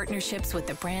valued partnerships with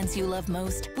the brands you love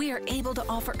most, we are able to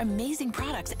offer amazing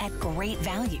products at great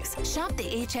values. Shop the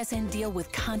HSN deal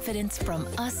with confidence from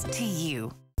us to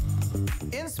you.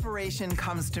 Inspiration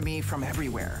comes to me from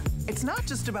everywhere. It's not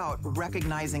just about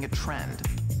recognizing a trend,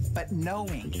 but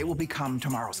knowing it will become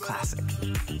tomorrow's classic.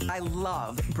 I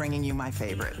love bringing you my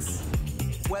favorites.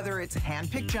 Whether it's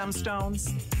hand-picked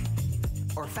gemstones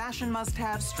or fashion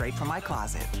must-haves straight from my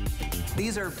closet,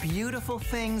 these are beautiful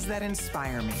things that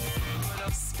inspire me.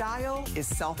 Style is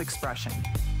self-expression,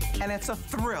 and it's a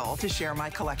thrill to share my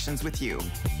collections with you.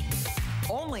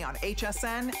 Only on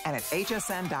HSN and at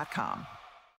hsn.com.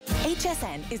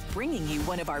 HSN is bringing you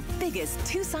one of our biggest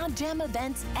Tucson Gem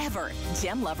events ever.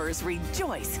 Gem lovers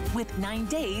rejoice with 9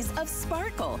 days of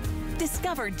sparkle.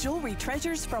 Discover jewelry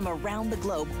treasures from around the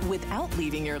globe without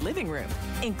leaving your living room,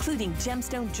 including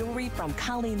gemstone jewelry from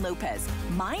Colleen Lopez,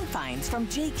 mine finds from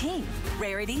Jay King,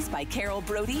 rarities by Carol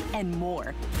Brody, and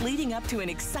more, leading up to an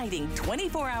exciting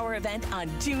 24-hour event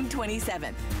on June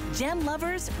 27th. Gem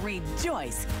lovers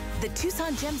rejoice. The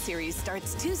Tucson Gem Series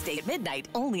starts Tuesday at midnight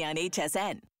only on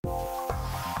HSN.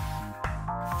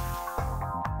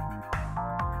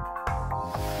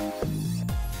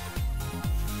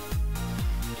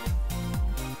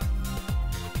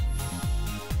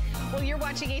 Well, you're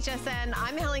watching HSN.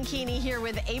 I'm Helen Keeney here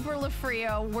with April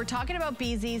Lafrio. We're talking about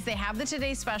Bzees. They have the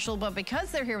Today Special, but because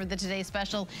they're here with the Today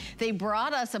Special, they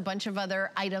brought us a bunch of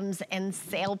other items and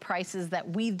sale prices that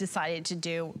we've decided to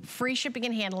do. Free shipping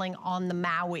and handling on the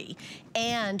Maui.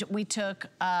 And we took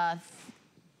 $30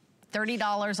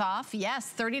 off.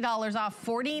 Yes, $30 off,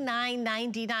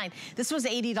 $49.99. This was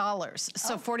 $80,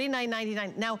 so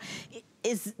 $49.99. Now,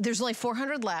 there's only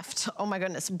 400 left. Oh my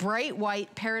goodness. Bright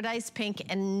white, paradise pink,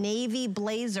 and navy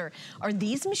blazer. Are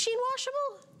these machine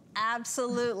washable?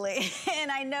 Absolutely.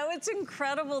 And I know it's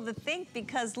incredible to think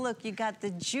because look, you got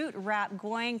the jute wrap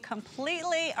going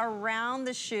completely around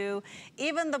the shoe.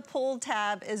 Even the pull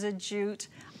tab is a jute.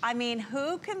 I mean,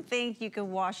 who can think you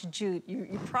can wash jute?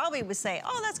 You probably would say,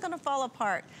 oh, that's gonna fall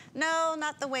apart. No,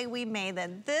 not the way we made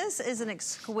it. This is an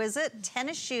exquisite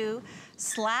tennis shoe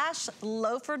 /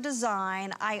 loafer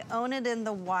design. I own it in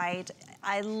the white.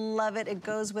 I love it. It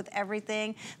goes with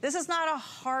everything. This is not a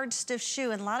hard, stiff shoe.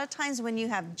 And a lot of times when you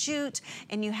have jute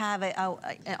and you have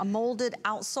a molded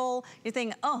outsole, you're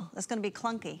thinking, oh, that's gonna be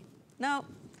clunky. No.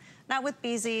 Not with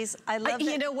Bzees. I love it.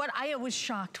 You know what? I was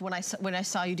shocked when I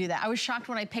saw you do that. I was shocked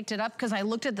when I picked it up because I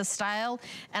looked at the style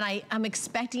and I'm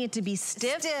expecting it to be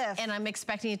stiff. And I'm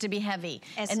expecting it to be heavy.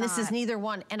 And this is neither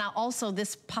one. And also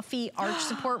this puffy arch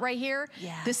support right here.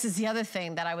 Yeah. This is the other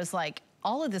thing that I was like,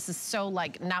 all of this is so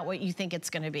like not what you think it's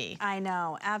gonna be. I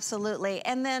know, absolutely.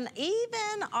 And then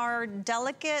even our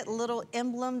delicate little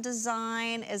emblem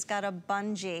design has got a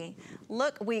bungee.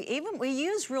 Look, we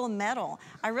use real metal.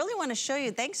 I really want to show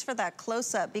you, thanks for that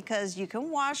close-up, because you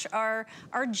can wash our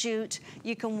jute,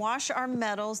 you can wash our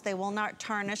metals, they will not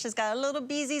tarnish. It's got a little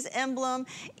Bzees emblem.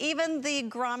 Even the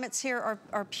grommets here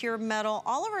are pure metal.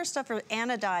 All of our stuff are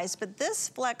anodized, but this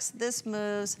flex, this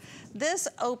moves, this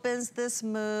opens, this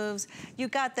moves. You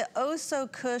got the oh-so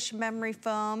cush memory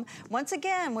foam. Once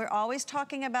again, we're always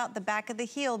talking about the back of the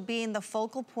heel being the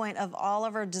focal point of all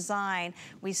of our design.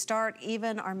 We start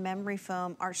even our memory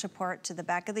foam arch support to the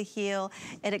back of the heel.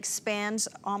 It expands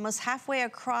almost halfway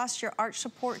across your arch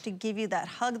support to give you that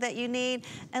hug that you need.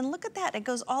 And look at that, it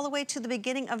goes all the way to the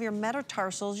beginning of your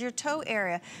metatarsals, your toe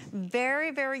area.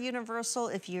 Very, very universal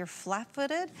if you're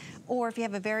flat-footed or if you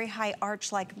have a very high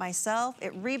arch like myself.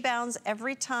 It rebounds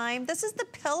every time. This is the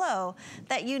pillow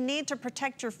that you need to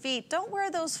protect your feet. Don't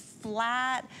wear those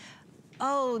flat,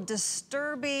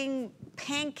 disturbing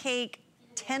pancake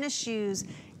tennis shoes.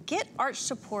 Get arch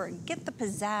support, get the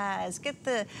pizzazz, get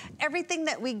the everything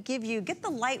that we give you, get the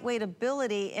lightweight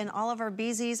ability in all of our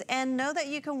Bzees, and know that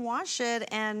you can wash it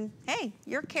and hey,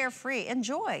 you're carefree.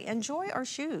 Enjoy our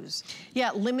shoes.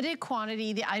 Yeah, limited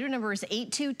quantity. The item number is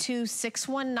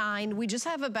 822619. We just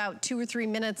have about 2 or 3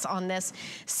 minutes on this,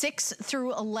 6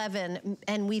 through 11,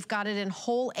 and we've got it in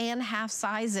whole and half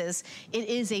sizes. It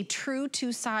is a true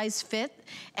 2-size fit,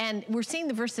 and we're seeing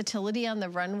the versatility on the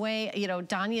runway. You know,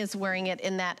 Danya's wearing it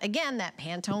in that, again, that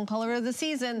Pantone color of the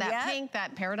season, that pink,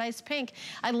 that paradise pink.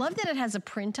 I love that it has a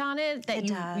print on it that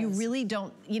you really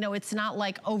don't, you know, it's not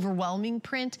like overwhelming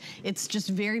print. It's just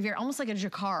very, very, almost like a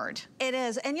jacquard. It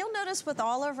is, and you'll notice with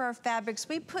all of our fabrics,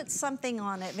 we put something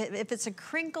on it. If it's a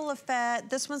crinkle effect,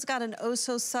 this one's got an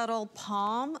oh-so-subtle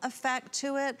palm effect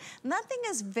to it. Nothing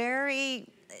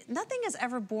is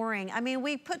ever boring. I mean,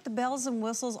 we put the bells and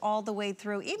whistles all the way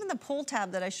through. Even the pull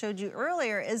tab that I showed you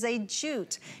earlier is a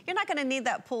jute. You're not gonna need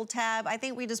that pull tab. I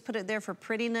think we just put it there for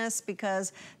prettiness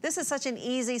because this is such an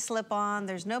easy slip on.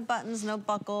 There's no buttons, no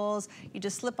buckles. You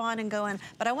just slip on and go in.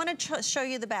 But I wanna show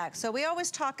you the back. So we always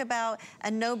talk about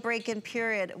a no break-in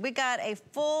period. We got a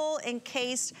full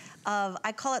encased of,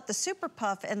 I call it the super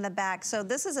puff in the back. So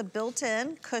this is a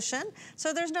built-in cushion.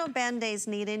 So there's no band-aids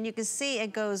needed. You can see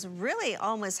it goes really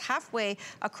almost halfway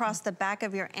across the back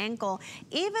of your ankle.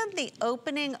 Even the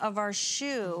opening of our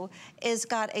shoe is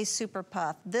got a super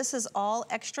puff. This is all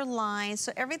extra line,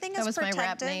 so everything is protected. That was my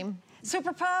rap name.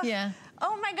 Super Puff? Yeah.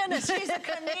 Oh my goodness, she's a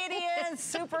Canadian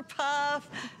Super Puff.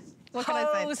 What can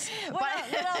I say? What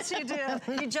else you do?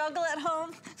 You juggle at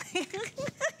home?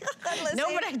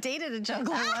 No, but I dated a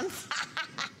juggler once.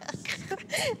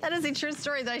 That is a true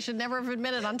story that I should never have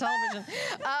admitted on television.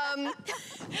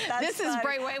 This is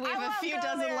Bright White. We have a few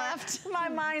dozen left. My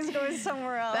mind's going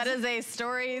somewhere else. That is a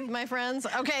story, my friends.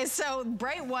 Okay, so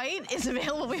Bright White is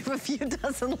available. We have a few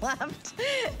dozen left.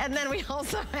 And then we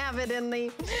also have it in the,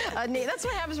 that's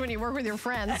what happens when you work with your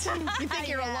friends. You think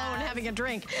you're alone having a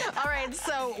drink. All right,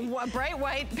 so Bright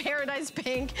White, Paradise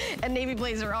Pink, and Navy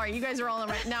Blazer. All right, you guys are all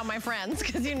now my friends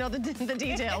because you know the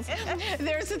details.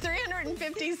 There's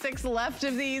 356 left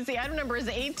of these. The item number is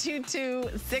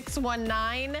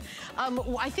 822619.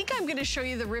 I think I'm going to show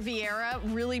you the Riviera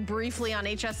really briefly on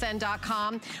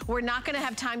hsn.com. We're not going to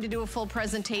have time to do a full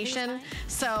presentation,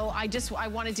 so I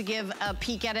wanted to give a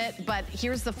peek at it, but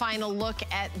here's the final look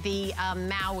at the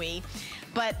Maui.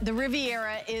 But the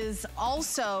Riviera is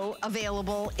also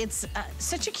available. It's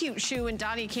such a cute shoe, and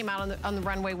Donnie came out on the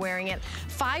runway wearing it.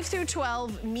 5 through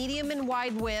 12, medium and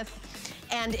wide width.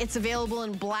 And it's available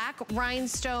in black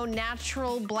rhinestone,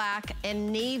 natural black,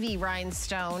 and navy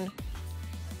rhinestone.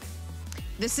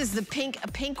 This is the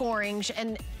pink orange.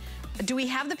 And do we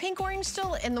have the pink orange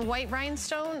still in the white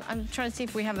rhinestone? I'm trying to see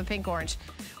if we have the pink orange.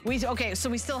 Okay, so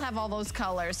we still have all those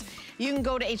colors. You can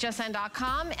go to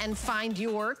hsn.com and find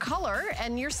your color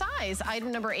and your size.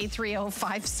 Item number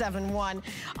 830571.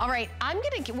 All right,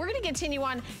 we're gonna continue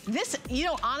on. This, you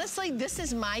know, honestly, this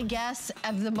is my guess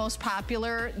of the most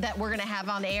popular that we're gonna have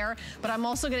on air, but I'm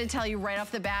also gonna tell you right off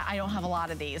the bat, I don't have a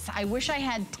lot of these. I wish I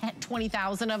had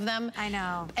 20,000 of them. I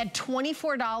know. At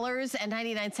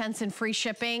 $24.99 in free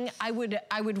shipping, I would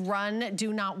run,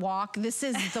 do not walk. This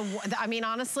is I mean,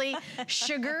 honestly,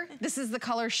 sugar. This is the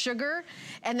color sugar.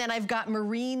 And then I've got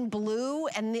marine blue,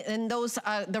 and those,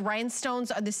 the rhinestones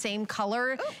are the same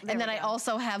color. Ooh, and then I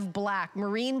also have black.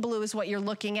 Marine blue is what you're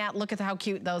looking at. Look at how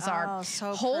cute those are. Oh,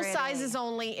 so whole pretty. sizes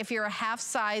only. If you're a half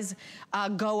size,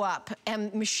 go up.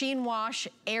 And machine wash,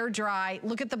 air dry.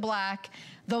 Look at the black.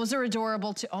 Those are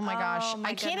adorable too. Oh my gosh. My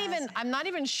I can't goodness. even, I'm not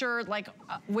even sure like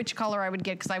which color I would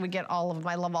get, because I would get all of them.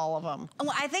 I love all of them.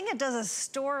 Well, I think it does a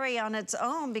story on its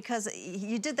own, because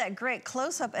you did that great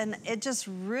close-up and it just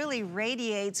really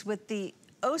radiates with the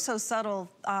oh so subtle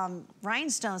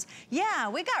rhinestones. Yeah,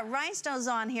 we got rhinestones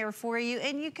on here for you,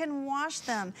 and you can wash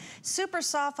them. Super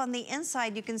soft on the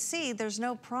inside. You can see there's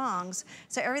no prongs,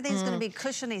 so everything's gonna be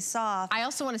cushiony soft. I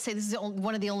also want to say this is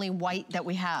one of the only white that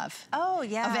we have. Oh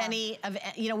yeah.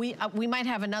 You know, we might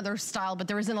have another style, but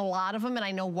there isn't a lot of them, and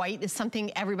I know white is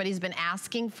something everybody's been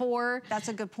asking for. That's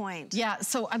a good point. Yeah,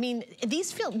 so I mean,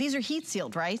 these are heat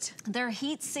sealed, right? They're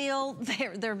heat sealed.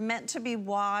 They're meant to be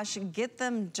washed. Get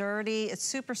them dirty.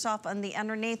 It's super soft on the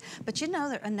underneath. But you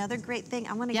know, another great thing,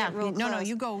 I'm gonna get real close. No,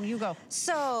 you go.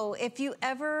 So if you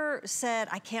ever said,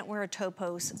 I can't wear a toe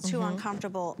post, it's too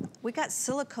uncomfortable, we got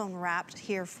silicone wrapped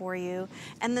here for you.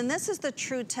 And then this is the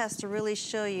true test to really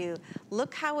show you.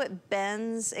 Look how it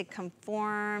bends, it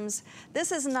conforms.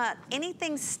 This is not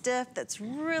anything stiff that's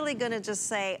really gonna just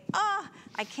say,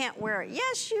 I can't wear it.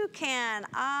 Yes, you can.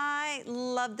 I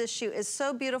love this shoe. It's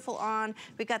so beautiful on.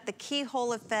 We got the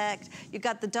keyhole effect. You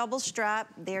got the double strap.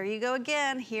 There you go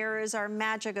again. Here is our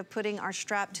magic of putting our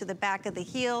strap to the back of the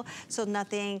heel so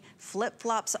nothing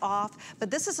flip-flops off.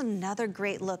 But this is another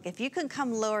great look. If you can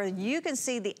come lower, you can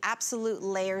see the absolute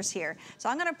layers here. So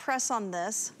I'm gonna press on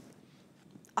this.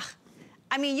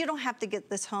 I mean, you don't have to get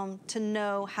this home to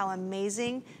know how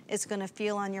amazing it's gonna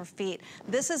feel on your feet.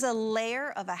 This is a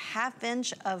layer of a 1/2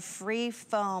 inch of free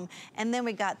foam. And then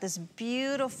we got this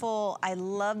beautiful, I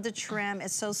love the trim.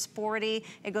 It's so sporty.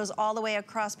 It goes all the way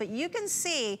across. But you can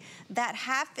see that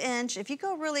 1/2 inch, if you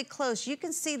go really close, you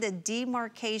can see the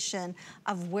demarcation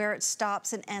of where it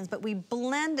stops and ends. But we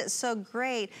blend it so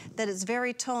great that it's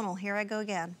very tonal. Here I go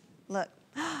again. Look.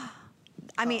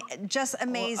 I mean, just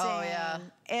amazing. Oh, yeah.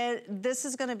 This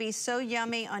is gonna be so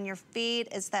yummy on your feet.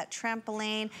 It's that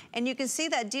trampoline. And you can see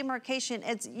that demarcation.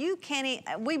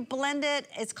 We blend it.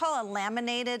 It's called a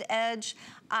laminated edge.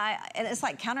 And it's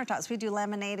like countertops. We do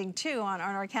laminating too on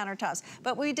our countertops.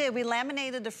 But we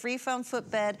laminated the free foam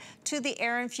footbed to the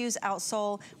air-infused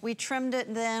outsole. We trimmed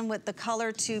it then with the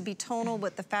color to be tonal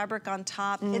with the fabric on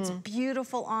top. It's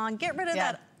beautiful on. Get rid of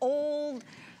that old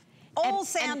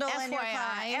sandal in your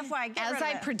car. FYI, as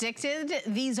I predicted,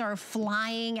 these are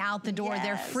flying out the door. Yes.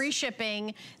 They're free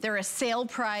shipping. They're a sale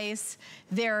price.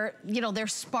 They're, they're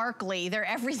sparkly. They're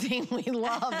everything we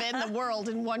love in the world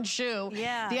in one shoe.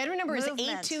 Yeah. The item number is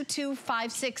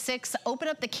 822566. Open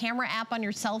up the camera app on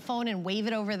your cell phone and wave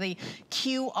it over the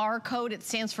QR code. It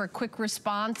stands for quick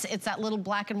response. It's that little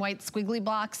black and white squiggly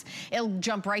box. It'll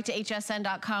jump right to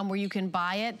hsn.com where you can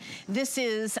buy it. This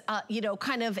is,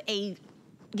 kind of a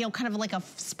kind of like a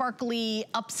sparkly,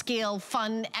 upscale,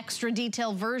 fun, extra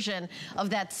detailed version of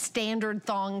that standard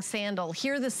thong sandal.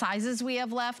 Here are the sizes we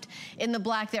have left in the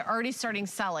black. They're already starting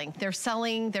selling. They're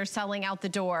selling out the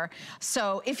door.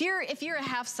 So if you're a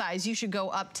half size, you should go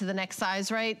up to the next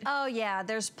size, right? Oh yeah,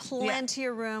 there's plenty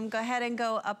of room. Go ahead and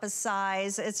go up a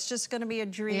size. It's just gonna be a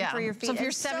dream for your feet. So if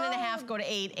you're 7.5, go to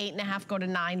 8, 8.5, go to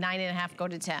 9, 9.5, go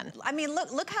to 10. I mean,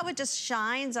 look how it just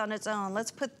shines on its own.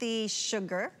 Let's put the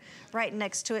sugar right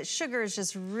next to it. Sugar is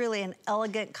just really an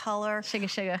elegant color.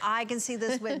 Sugar. I can see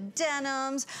this with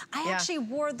denims. I actually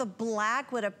wore the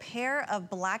black with a pair of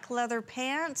black leather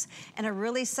pants and a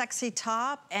really sexy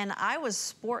top, and I was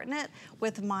sporting it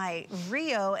with my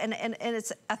Rio, and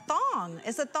it's a thong.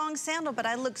 It's a thong sandal, but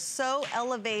I look so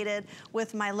elevated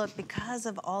with my look because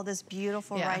of all this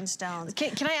beautiful rhinestones.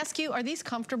 Can I ask you, are these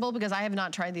comfortable? Because I have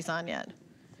not tried these on yet.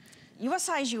 What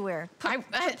size you wear? I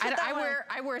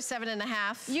wear a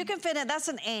 7.5. You can fit it. That's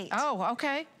an 8. Oh,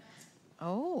 okay.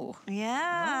 Oh.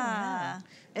 Yeah.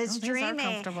 It's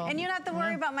dreamy. And you don't have to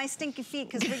worry about my stinky feet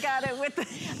because we got it with the...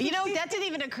 that didn't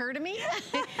even occur to me.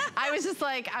 I was just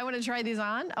like, I want to try these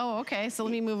on. Oh, okay. So let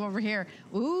me move over here.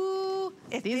 Ooh,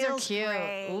 these are cute.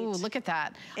 Great. Ooh, look at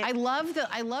that. I love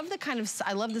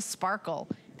the sparkle.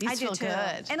 These feel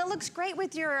good. And it looks great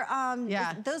with your,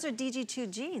 those are DG2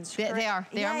 jeans. They are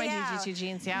my DG2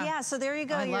 jeans, Yeah, so there you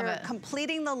go. You're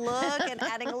completing the look and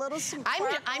adding a little sparkle.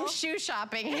 I'm shoe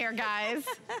shopping here, guys.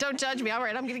 Don't judge me. All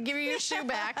right, I'm going to give you your shoe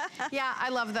back. Yeah, I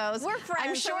love those. We're friends,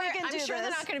 I'm sure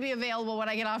they're not going to be available when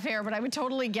I get off air, but I would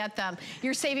totally get them.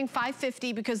 You're saving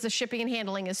 $5.50 because the shipping and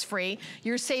handling is free.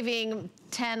 You're saving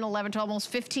 $10, $11,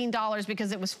 almost $15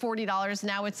 because it was $40.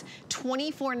 Now it's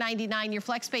 $24.99. Your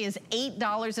flex pay is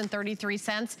 $8.33.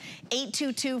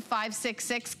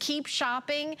 822566. Keep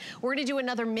shopping. We're going to do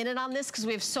another minute on this because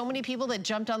we have so many people that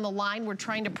jumped on the line. We're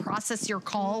trying to process your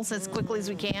calls as quickly as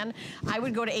we can. I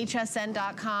would go to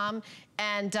hsn.com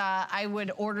and I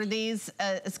would order these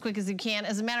as quick as you can.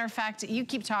 As a matter of fact, you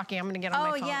keep talking, I'm gonna get on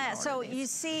my phone. Oh yeah, so you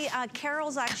see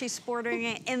Carol's actually sporting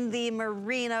it in the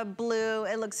marina blue.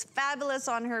 It looks fabulous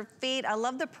on her feet. I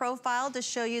love the profile to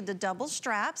show you the double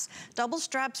straps. Double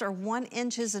straps are 1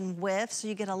 inch in width, so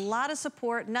you get a lot of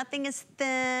support. Nothing is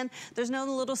thin. There's no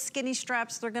little skinny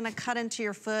straps that are gonna cut into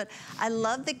your foot. I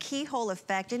love the keyhole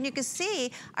effect, and you can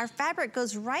see our fabric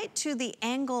goes right to the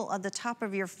angle of the top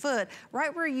of your foot,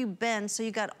 right where you bend, so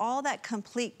you got all that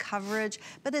complete coverage,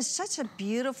 but it's such a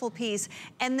beautiful piece.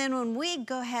 And then when we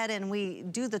go ahead and we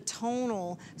do the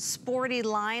tonal sporty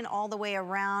line all the way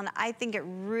around, I think it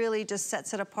really just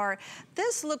sets it apart.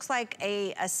 This looks like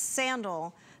a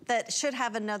sandal that should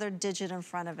have another digit in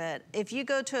front of it. If you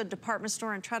go to a department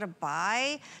store and try to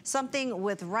buy something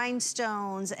with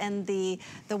rhinestones and the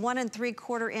 1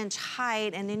 3/4 inch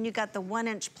height, and then you got the 1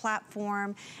 inch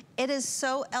platform, it is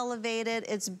so elevated,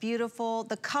 it's beautiful.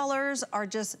 The colors are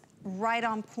just right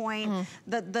on point.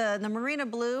 The marina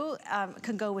blue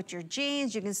can go with your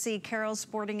jeans. You can see Carol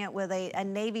sporting it with a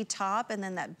navy top and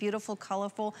then that beautiful,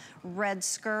 colorful red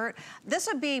skirt. This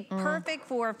would be perfect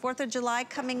for 4th of July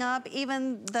coming up.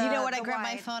 Even the You know what, I grabbed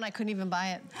my phone, I couldn't even buy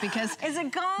it because... Is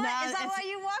it gone? No, is that why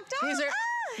you walked off? These are...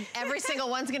 Every single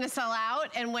one's gonna sell out,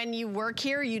 and when you work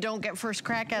here, you don't get first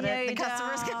crack at it. The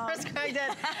customers get first crack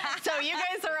at it. So you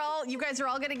guys are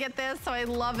all gonna get this. So I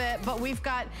love it. But we've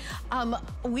got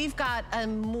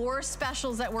more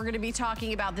specials that we're gonna be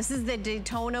talking about. This is the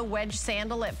Daytona wedge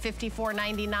sandal at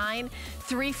 $54.99.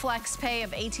 3 flex pay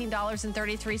of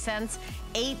 $18.33.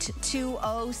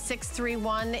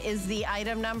 820631 is the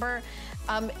item number.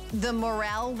 The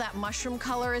morel, that mushroom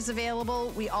color, is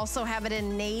available. We also have it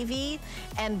in navy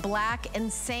and black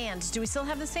and sand. Do we still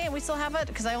have the sand? We still have it?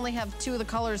 Because I only have 2 of the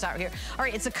colors out here. All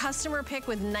right, it's a customer pick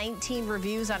with 19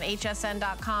 reviews on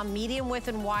hsn.com. Medium width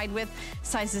and wide width,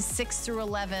 sizes 6 through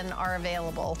 11 are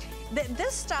available.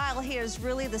 This style here is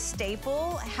really the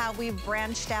staple, how we've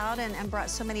branched out and brought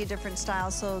so many different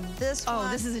styles. So this one...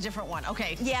 Oh, this is a different one.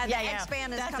 Okay. Yeah, the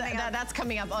X-Band is coming up. That's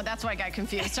coming up. Oh, that's why I got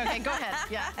confused. Okay, go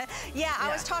ahead. Yeah, I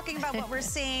was talking about what we're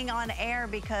seeing on air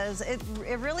because it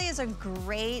really is a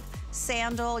great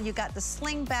sandal. You got the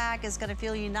sling back. It's going to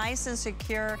feel you nice and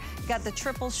secure. You got the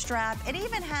triple strap. It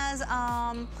even has...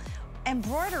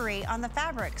 embroidery on the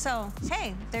fabric. So,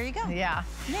 hey, there you go. Yeah.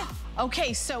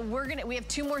 Okay, so we have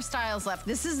 2 more styles left.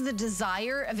 This is the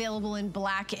Desire, available in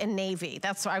black and navy.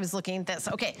 That's why I was looking at this.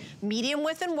 Okay, medium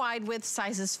width and wide width,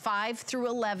 sizes 5 through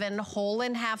 11, whole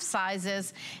and half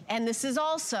sizes. And this is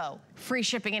also free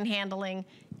shipping and handling,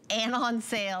 and on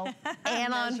sale,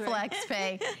 and on flex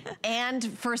pay, and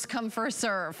first come, first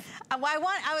serve.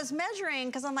 I was measuring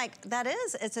because I'm like,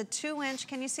 it's a 2 inch,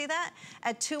 can you see that?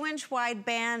 A 2 inch wide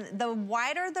band. The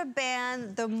wider the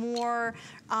band, the more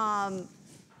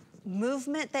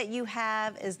movement that you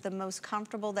have is the most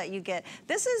comfortable that you get.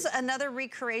 This is another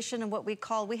recreation of what we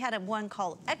had one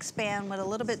called X-Band with a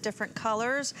little bit different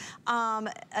colors.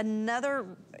 Another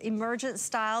emergent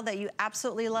style that you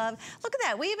absolutely love. Look at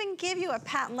that, we even give you a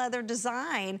patent leather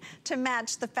design to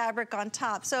match the fabric on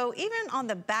top. So even on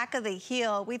the back of the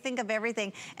heel, we think of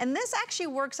everything. And this actually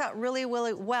works out really,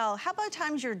 really well. How about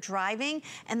times you're driving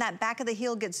and that back of the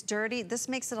heel gets dirty? This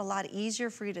makes it a lot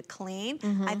easier for you to clean.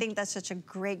 I think that's such a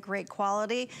great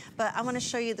quality. But I want to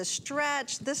show you the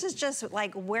stretch. This is just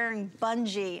like wearing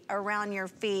bungee around your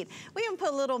feet. We even put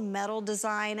a little metal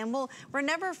design, and we're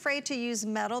never afraid to use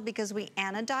metal because we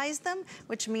anodize them,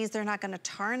 which means they're not going to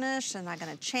tarnish, they're not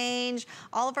going to change.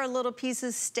 All of our little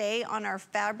pieces stay on our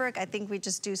fabric. I think we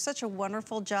just do such a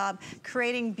wonderful job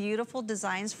creating beautiful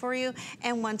designs for you.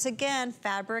 And once again,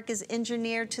 fabric is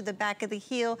engineered to the back of the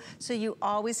heel, so you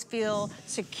always feel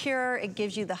secure. It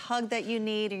gives you the hug that you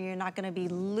need, and you're not going to be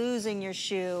losing your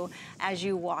shoe as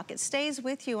you walk. It stays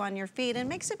with you on your feet and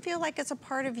makes it feel like it's a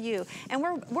part of you. And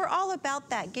we're all about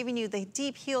that, giving you the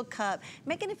deep heel cup,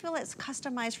 making it feel like it's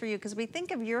customized for you, because we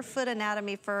think of your foot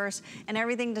anatomy first and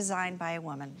everything designed by a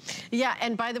woman. Yeah,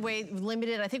 and by the way,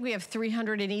 limited, I think we have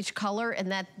 300 in each color,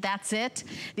 and that's it.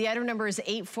 The item number is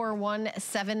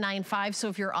 841795, so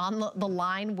if you're on the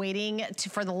line waiting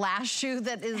for the last shoe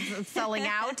that is selling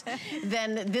out,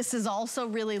 then this is also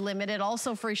really limited,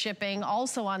 also free shipping,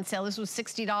 also on sale. This was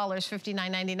 $60,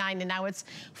 $59.99, and now it's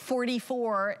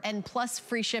 $44 and plus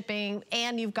free shipping,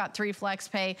 and you've got 3 flex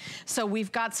pay. So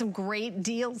we've got some great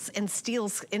deals and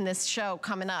steals in this show.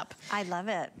 coming up. I love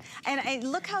it. And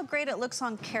look how great it looks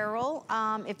on Carol.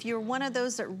 If you're one of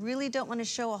those that really don't want to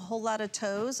show a whole lot of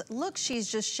toes, look,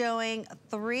 she's just showing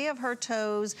 3 of her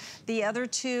toes. The other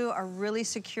 2 are really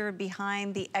secured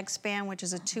behind the X band, which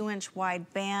is a 2-inch wide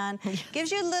band.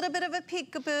 Gives you a little bit of a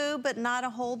peekaboo, but not a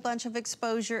whole bunch of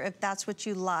exposure if that's what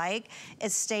you like.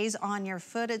 It stays on your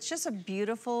foot. It's just a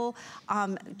beautiful,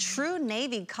 true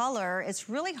navy color. It's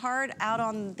really hard out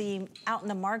in the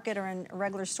market or in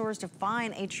regular stores to find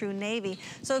a true navy.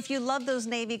 So if you love those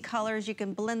navy colors, you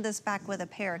can blend this back with a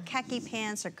pair of khaki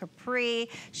pants or capri.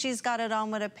 She's got it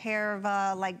on with a pair of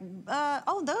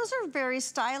oh, those are very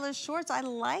stylish shorts. I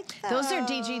like those. Those are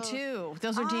DG2.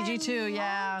 Those are DG2,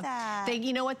 yeah. That.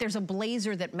 You know what? There's a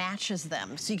blazer that matches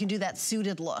them, so you can do that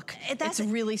suited look. It's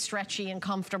really stretchy and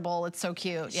comfortable. It's so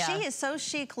cute. Yeah. She is so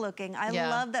chic looking. I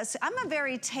love that. I'm a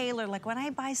very tailored, like when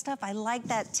I buy stuff, I like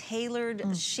that tailored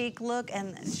chic look,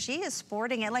 and she is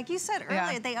sporting it. Like you said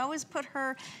earlier, they always put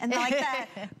her in like that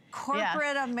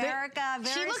corporate America,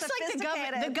 very She looks like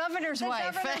the governor's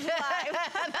wife.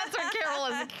 That's what Carol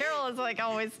is. Carol is like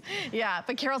always,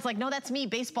 but Carol's like, no, that's me,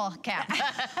 baseball cap.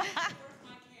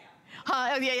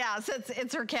 So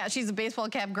it's her cat. She's a baseball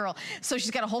cap girl. So she's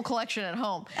got a whole collection at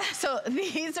home. So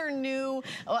these are new,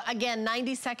 again,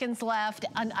 90 seconds left.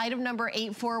 On item number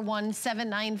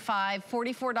 841795,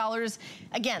 $44.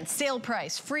 Again, sale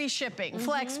price, free shipping,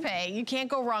 flex pay. You can't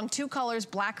go wrong. 2 colors,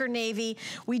 black or navy.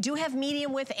 We do have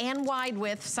medium width and wide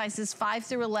width, sizes 5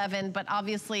 through 11, but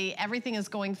obviously everything is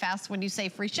going fast when you say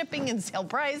free shipping and sale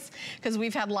price, because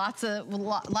we've had lots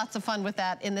of fun with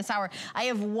that in this hour. I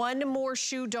have one more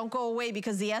shoe. Don't go away,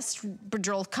 because the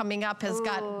espadrille coming up has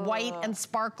got white and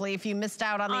sparkly. If you missed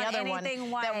out on the other one,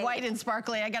 that white and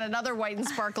sparkly, I got another white and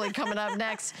sparkly coming up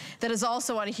next that is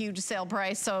also on a huge sale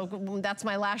price. So that's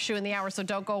my last shoe in the hour, so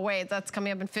don't go away. That's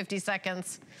coming up in 50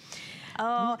 seconds.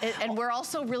 And we're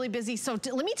also really busy. So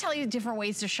let me tell you different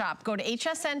ways to shop. Go to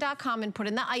hsn.com and put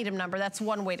in the item number. That's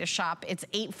one way to shop. It's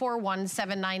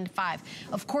 841795.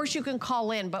 Of course, you can call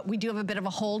in, but we do have a bit of a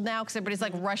hold now because everybody's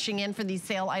like rushing in for these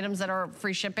sale items that are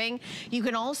free shipping. You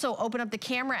can also open up the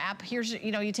camera app. Here's,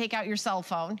 you take out your cell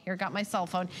phone. Here, got my cell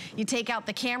phone. You take out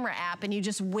the camera app and you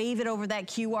just wave it over that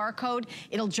QR code.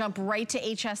 It'll jump right to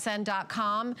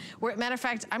hsn.com. Matter of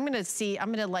fact, I'm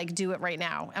gonna like do it right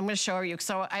now. I'm gonna show you.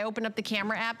 So I opened up the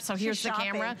camera app. So here's the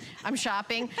camera. I'm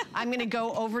shopping. I'm gonna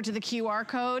go over to the QR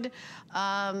code.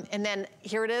 And then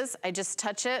here it is. I just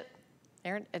touch it.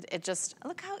 There, it just.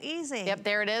 Look how easy. Yep,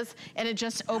 there it is. And it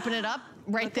just open it up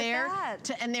right there.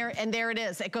 And there it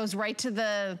is. It goes right to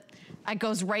the,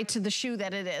 shoe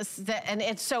that it is. And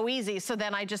it's so easy. So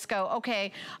then I just go,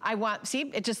 okay,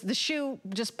 the shoe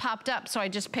just popped up. So I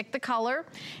just pick the color,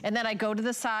 and then I go to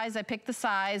the size, I pick the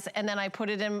size, and then I put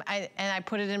it in, I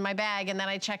put it in my bag, and then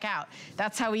I check out.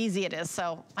 That's how easy it is.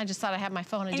 So I just thought I had my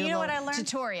phone and do a little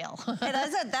tutorial.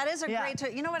 That is a great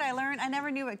tutorial. You know what I learned? I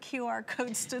never knew what QR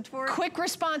code stood for. Quick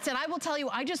response, and I will tell you,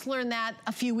 I just learned that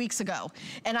a few weeks ago.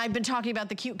 And I've been talking about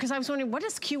the Q, because I was wondering, what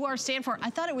does QR stand for?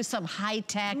 I thought it was some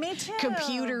high-tech,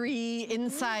 computery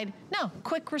inside. No,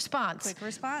 quick response. Quick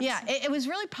response. Yeah, it was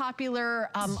really popular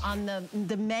on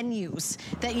the menus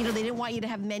that, they didn't want you to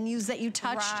have menus that you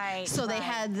touched. So they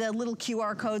had the little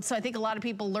QR codes. So I think a lot of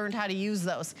people learned how to use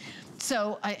those.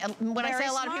 So when I say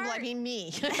a lot of people, I mean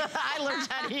me. I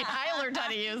learned how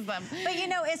to use them. But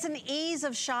it's an ease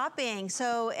of shopping.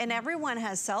 So, and everyone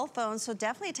has cell phones, so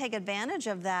definitely take advantage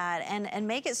of that and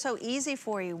make it so easy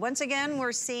for you. Once again,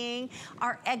 we're seeing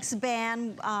our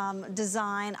X-band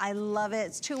design. I love it.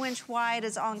 It's 2-inch wide,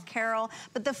 it's on Carol.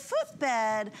 But the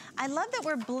footbed, I love that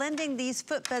we're blending these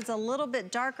footbeds a little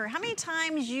bit darker. How many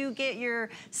times you get your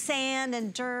sand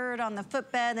and dirt on the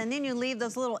footbed, and then you leave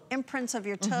those little imprints of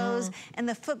your toes, and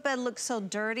the footbed looks so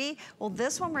dirty? Well,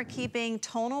 this one we're keeping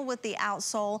tonal with the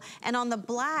outsole, and on the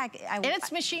black, and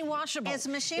it's machine washable. It's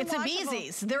machine washable.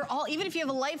 It's a Bzees. They're all, even if you have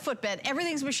a light footbed,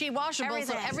 everything's machine washable,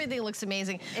 so everything looks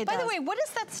amazing. By the way, what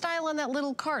is that style on that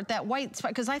little cart, that white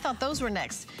spot? Because I thought those were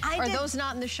next. Are those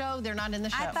not in the show? They're not in the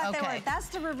show. I thought they were. That's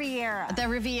the Riviera. The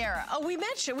Riviera. Oh, we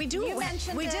mentioned. We did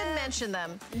mention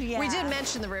them. Yeah. We did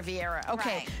mention the Riviera.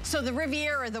 Okay. So the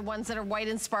Riviera are the ones that are white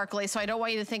and sparkly. So I don't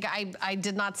want you to think I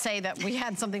did not say that we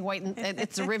had something white, and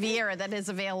it's a Riviera that is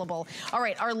available. All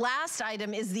right, our last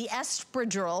item is the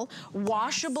espadrille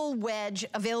washable wedge,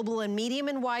 available in medium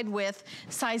and wide width,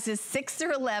 sizes 6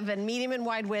 through 11, medium and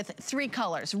wide width, 3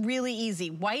 colors, really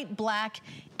easy, white, black,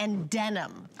 and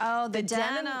denim. Oh, the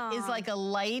denim is like a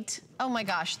light Oh my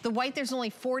gosh, the white, there's only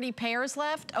 40 pairs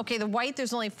left. Okay, the white,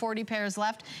 there's only 40 pairs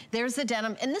left. There's the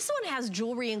denim, and this one has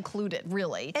jewelry included,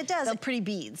 really. It does. The pretty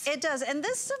beads. It does, and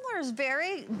this similar is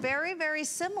very, very, very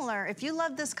similar. If you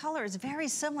love this color, it's very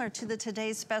similar to the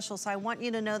Today's Special, so I want you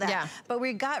to know that. Yeah. But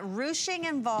we got ruching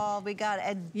involved, we got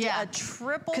a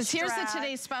triple Because here's the strap.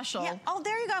 Today's Special. Yeah. Oh,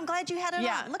 there you go, I'm glad you had it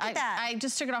on. Look at that. I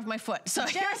just took it off my foot. So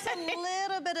just a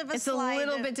little bit of a it's slide. a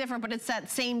little bit different, but it's that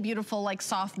same beautiful, like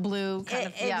soft blue kind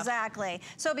of, Exactly.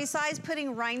 So besides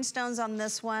putting rhinestones on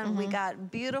this one, we got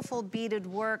beautiful beaded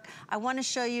work. I want to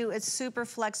show you it's super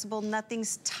flexible,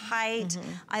 nothing's tight.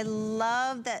 I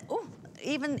love that. Oh,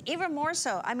 even more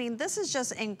so. I mean, this is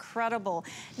just incredible.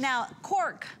 Now,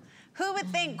 cork. Who would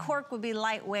think cork would be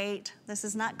lightweight? This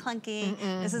is not clunky.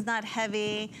 This is not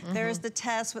heavy. There's the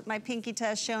test with my pinky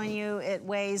test showing you it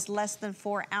weighs less than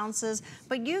 4 ounces.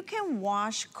 But you can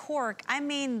wash cork. I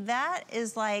mean, that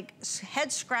is like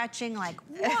head scratching, like,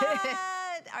 what?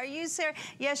 Are you serious?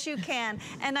 Yes, you can.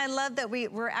 And I love that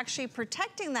we're actually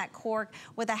protecting that cork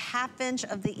with a 1/2 inch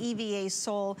of the EVA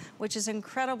sole, which is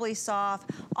incredibly soft.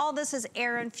 All this is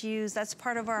air infused. That's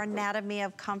part of our anatomy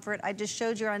of comfort. I just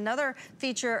showed you another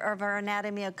feature of our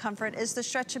anatomy of comfort is the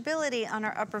stretchability on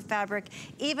our upper fabric.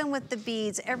 Even with the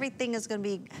beads, everything is going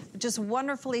to be just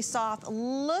wonderfully soft.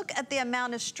 Look at the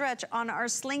amount of stretch on our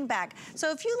sling back.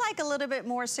 So if you like a little bit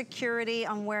more security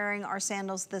on wearing our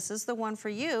sandals, this is the one for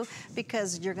you,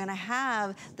 because you're going to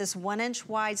have this 1 inch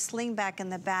wide sling back in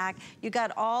the back. You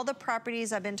got all the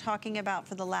properties I've been talking about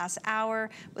for the last hour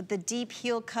with the deep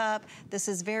heel cup. This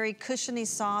is very cushiony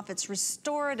soft. It's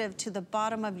restorative to the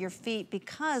bottom of your feet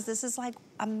because this is like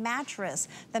a mattress.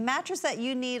 The mattress that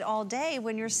you need all day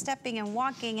when you're stepping and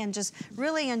walking and just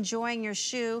really enjoying your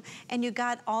shoe. And you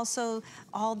got also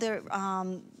all the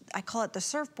I call it the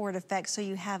surfboard effect, so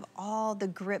you have all the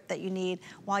grip that you need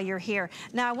while you're here.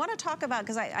 Now I want to talk about,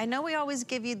 because I know we always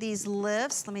give you these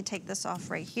lifts. Let me take this off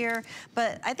right here.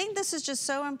 But I think this is just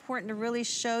so important to really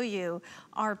show you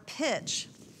our pitch.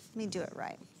 Let me do it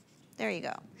right. There you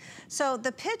go. So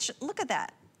the pitch, look at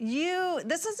that.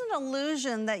 This is an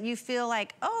illusion that you feel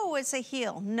like, oh, it's a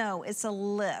heel. No, it's a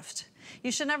lift.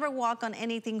 You should never walk on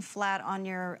anything flat on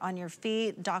your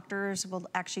feet. Doctors will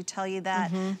actually tell you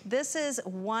that. This is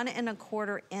 1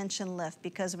 1/4 inch in lift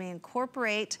because we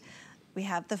incorporate, we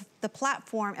have the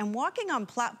platform, and walking on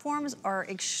platforms are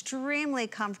extremely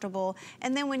comfortable.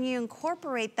 And then when you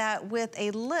incorporate that with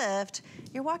a lift,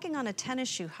 you're walking on a tennis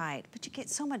shoe height, but you get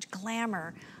so much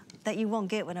glamour that you won't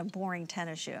get with a boring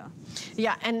tennis shoe.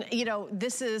 Yeah, and you know,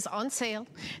 this is on sale.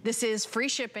 This is free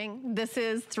shipping. This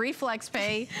is 3 flex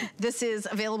pay. This is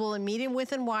available in medium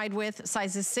width and wide width,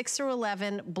 sizes 6 through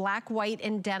 11, black, white,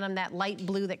 and denim. That light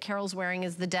blue that Carol's wearing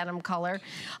is the denim color.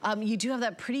 You do have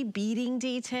that pretty beading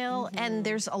detail, and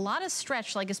there's a lot of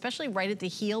stretch, like especially right at the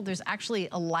heel, there's actually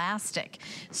elastic.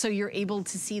 So you're able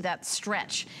to see that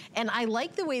stretch. And I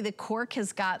like the way the cork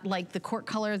has got like the cork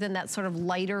color, then that sort of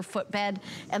lighter footbed,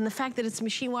 and the fact that it's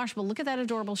machine washable. Look at that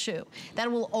adorable shoe. That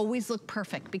will always look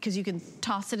perfect because you can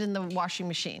toss it in the washing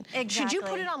machine. Exactly. Should you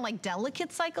put it on like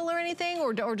delicate cycle or anything,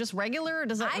 or just regular? Or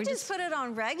does that? I just put it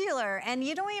on regular, and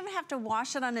you don't even have to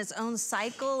wash it on its own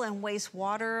cycle and waste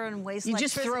water and waste You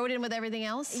electricity. just throw it in with everything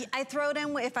else? I throw it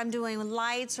in if I'm doing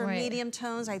lights or medium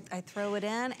tones. I throw it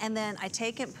in, and then I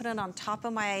take it and put it on top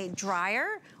of my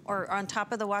dryer or on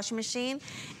top of the washing machine,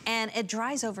 and it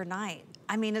dries overnight.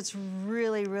 I mean, it's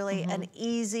really, really an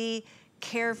easy,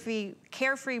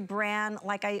 carefree brand.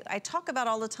 Like I talk about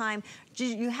all the time,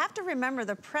 you have to remember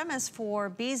the premise for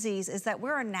Bzees is that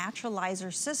we're a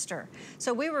naturalizer sister.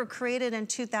 So we were created in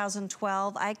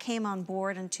 2012. I came on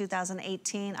board in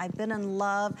 2018. I've been in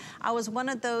love. I was one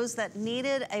of those that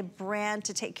needed a brand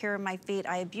to take care of my feet.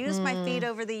 I abused my feet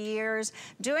over the years,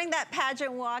 doing that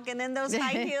pageant walk and then those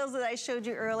high heels that I showed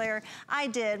you earlier. I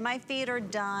did. My feet are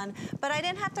done. But I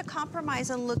didn't have to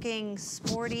compromise on looking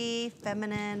sporty,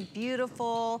 feminine,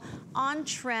 beautiful, on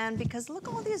trend, because look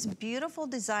at all these beautiful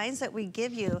designs that we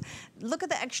give you. Look at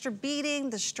the extra beading,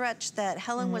 the stretch that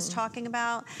Helen was talking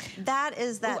about. That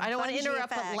is that. Ooh, I don't want to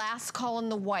interrupt, effect. but last call on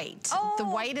the white. Oh. The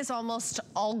white is almost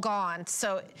all gone.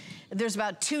 So there's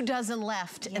about 2 dozen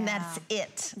left, and that's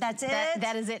it. That's it?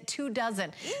 That is it, 2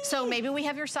 dozen. So maybe we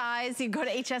have your size. You go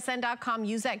to hsn.com,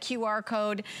 use that QR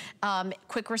code,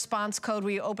 quick response code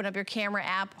where you open up your camera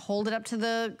app, hold it up to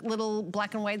the little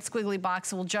black and white squiggly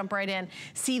box, and we'll jump right in.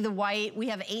 See the white. We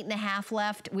have 8.5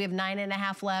 left. We have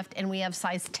 9.5 left, and we have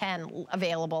size 10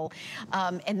 available.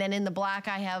 And then in the black,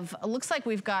 I have, it looks like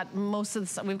we've got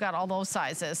we've got all those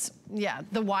sizes. Yeah,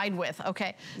 the wide width,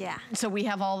 okay. Yeah. So we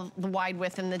have all the wide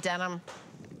width in the denim.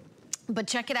 But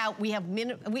check it out, we have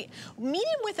medium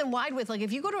width and wide width. Like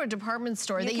if you go to a department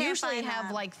store, they usually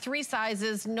have like 3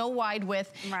 sizes, no wide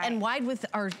width, and wide width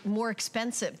are more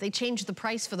expensive. They change the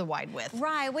price for the wide width.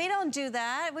 Right, we don't do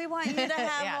that. We want you to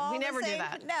have all we never the same.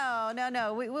 do that.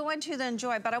 No, we want you to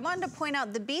enjoy it. But I wanted to point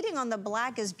out the beading on the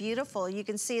black is beautiful. You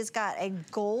can see it's got a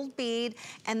gold bead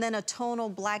and then a tonal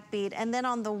black bead. And then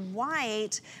on the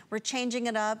white, we're changing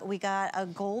it up. We got a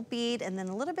gold bead and then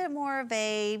a little bit more of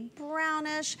a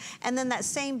brownish. And then that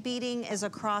same beading is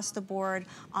across the board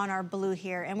on our blue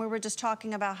here. And we were just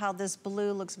talking about how this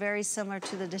blue looks very similar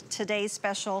to the today's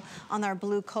special on our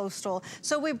blue coastal.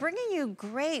 So we're bringing you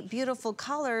great, beautiful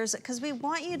colors because we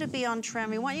want you to be on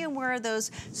trend. We want you to wear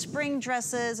those spring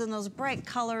dresses and those bright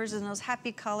colors and those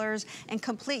happy colors and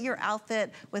complete your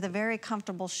outfit with a very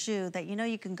comfortable shoe that you know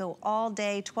you can go all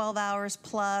day, 12 hours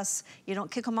plus. You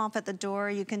don't kick them off at the door.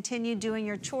 You continue doing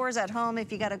your chores at home.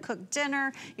 If you got to cook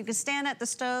dinner, you can stand at the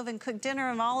stove and cook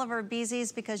dinner of all of our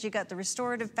Bzees because you got the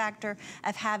restorative factor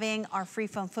of having our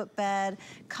free-foam footbed,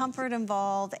 comfort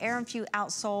involved, air and few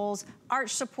outsoles,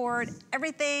 arch support,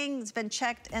 everything's been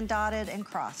checked and dotted and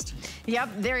crossed. Yep,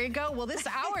 there you go. Well, this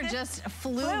hour just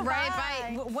flew right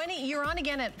by. When you're on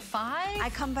again at 5? I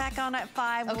come back on at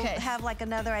 5. Okay. We'll have like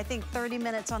another, I think, 30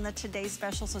 minutes on the Today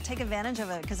Special, so take advantage of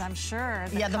it because I'm sure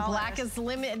the the black is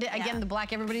limited. Again, the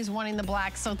black, everybody's wanting the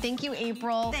black. So thank you,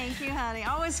 April. Thank you, honey.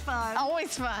 Always fun.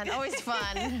 Always fun, always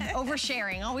fun.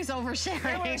 Oversharing, always oversharing.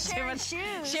 Yeah, we're sharing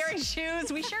shoes. Sharing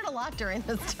shoes. We shared a lot during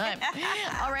this time.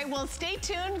 All right, well, stay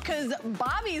tuned because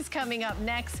Bobby's coming up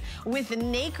next with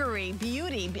Nakery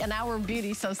Beauty, an hour of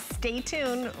beauty. So stay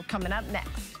tuned. Coming up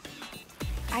next.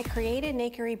 I created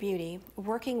Nakery Beauty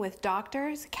working with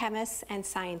doctors, chemists, and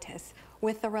scientists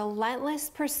with the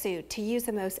relentless pursuit to use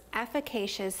the most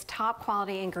efficacious, top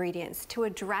quality ingredients to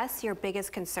address your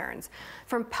biggest concerns.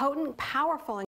 From potent, powerful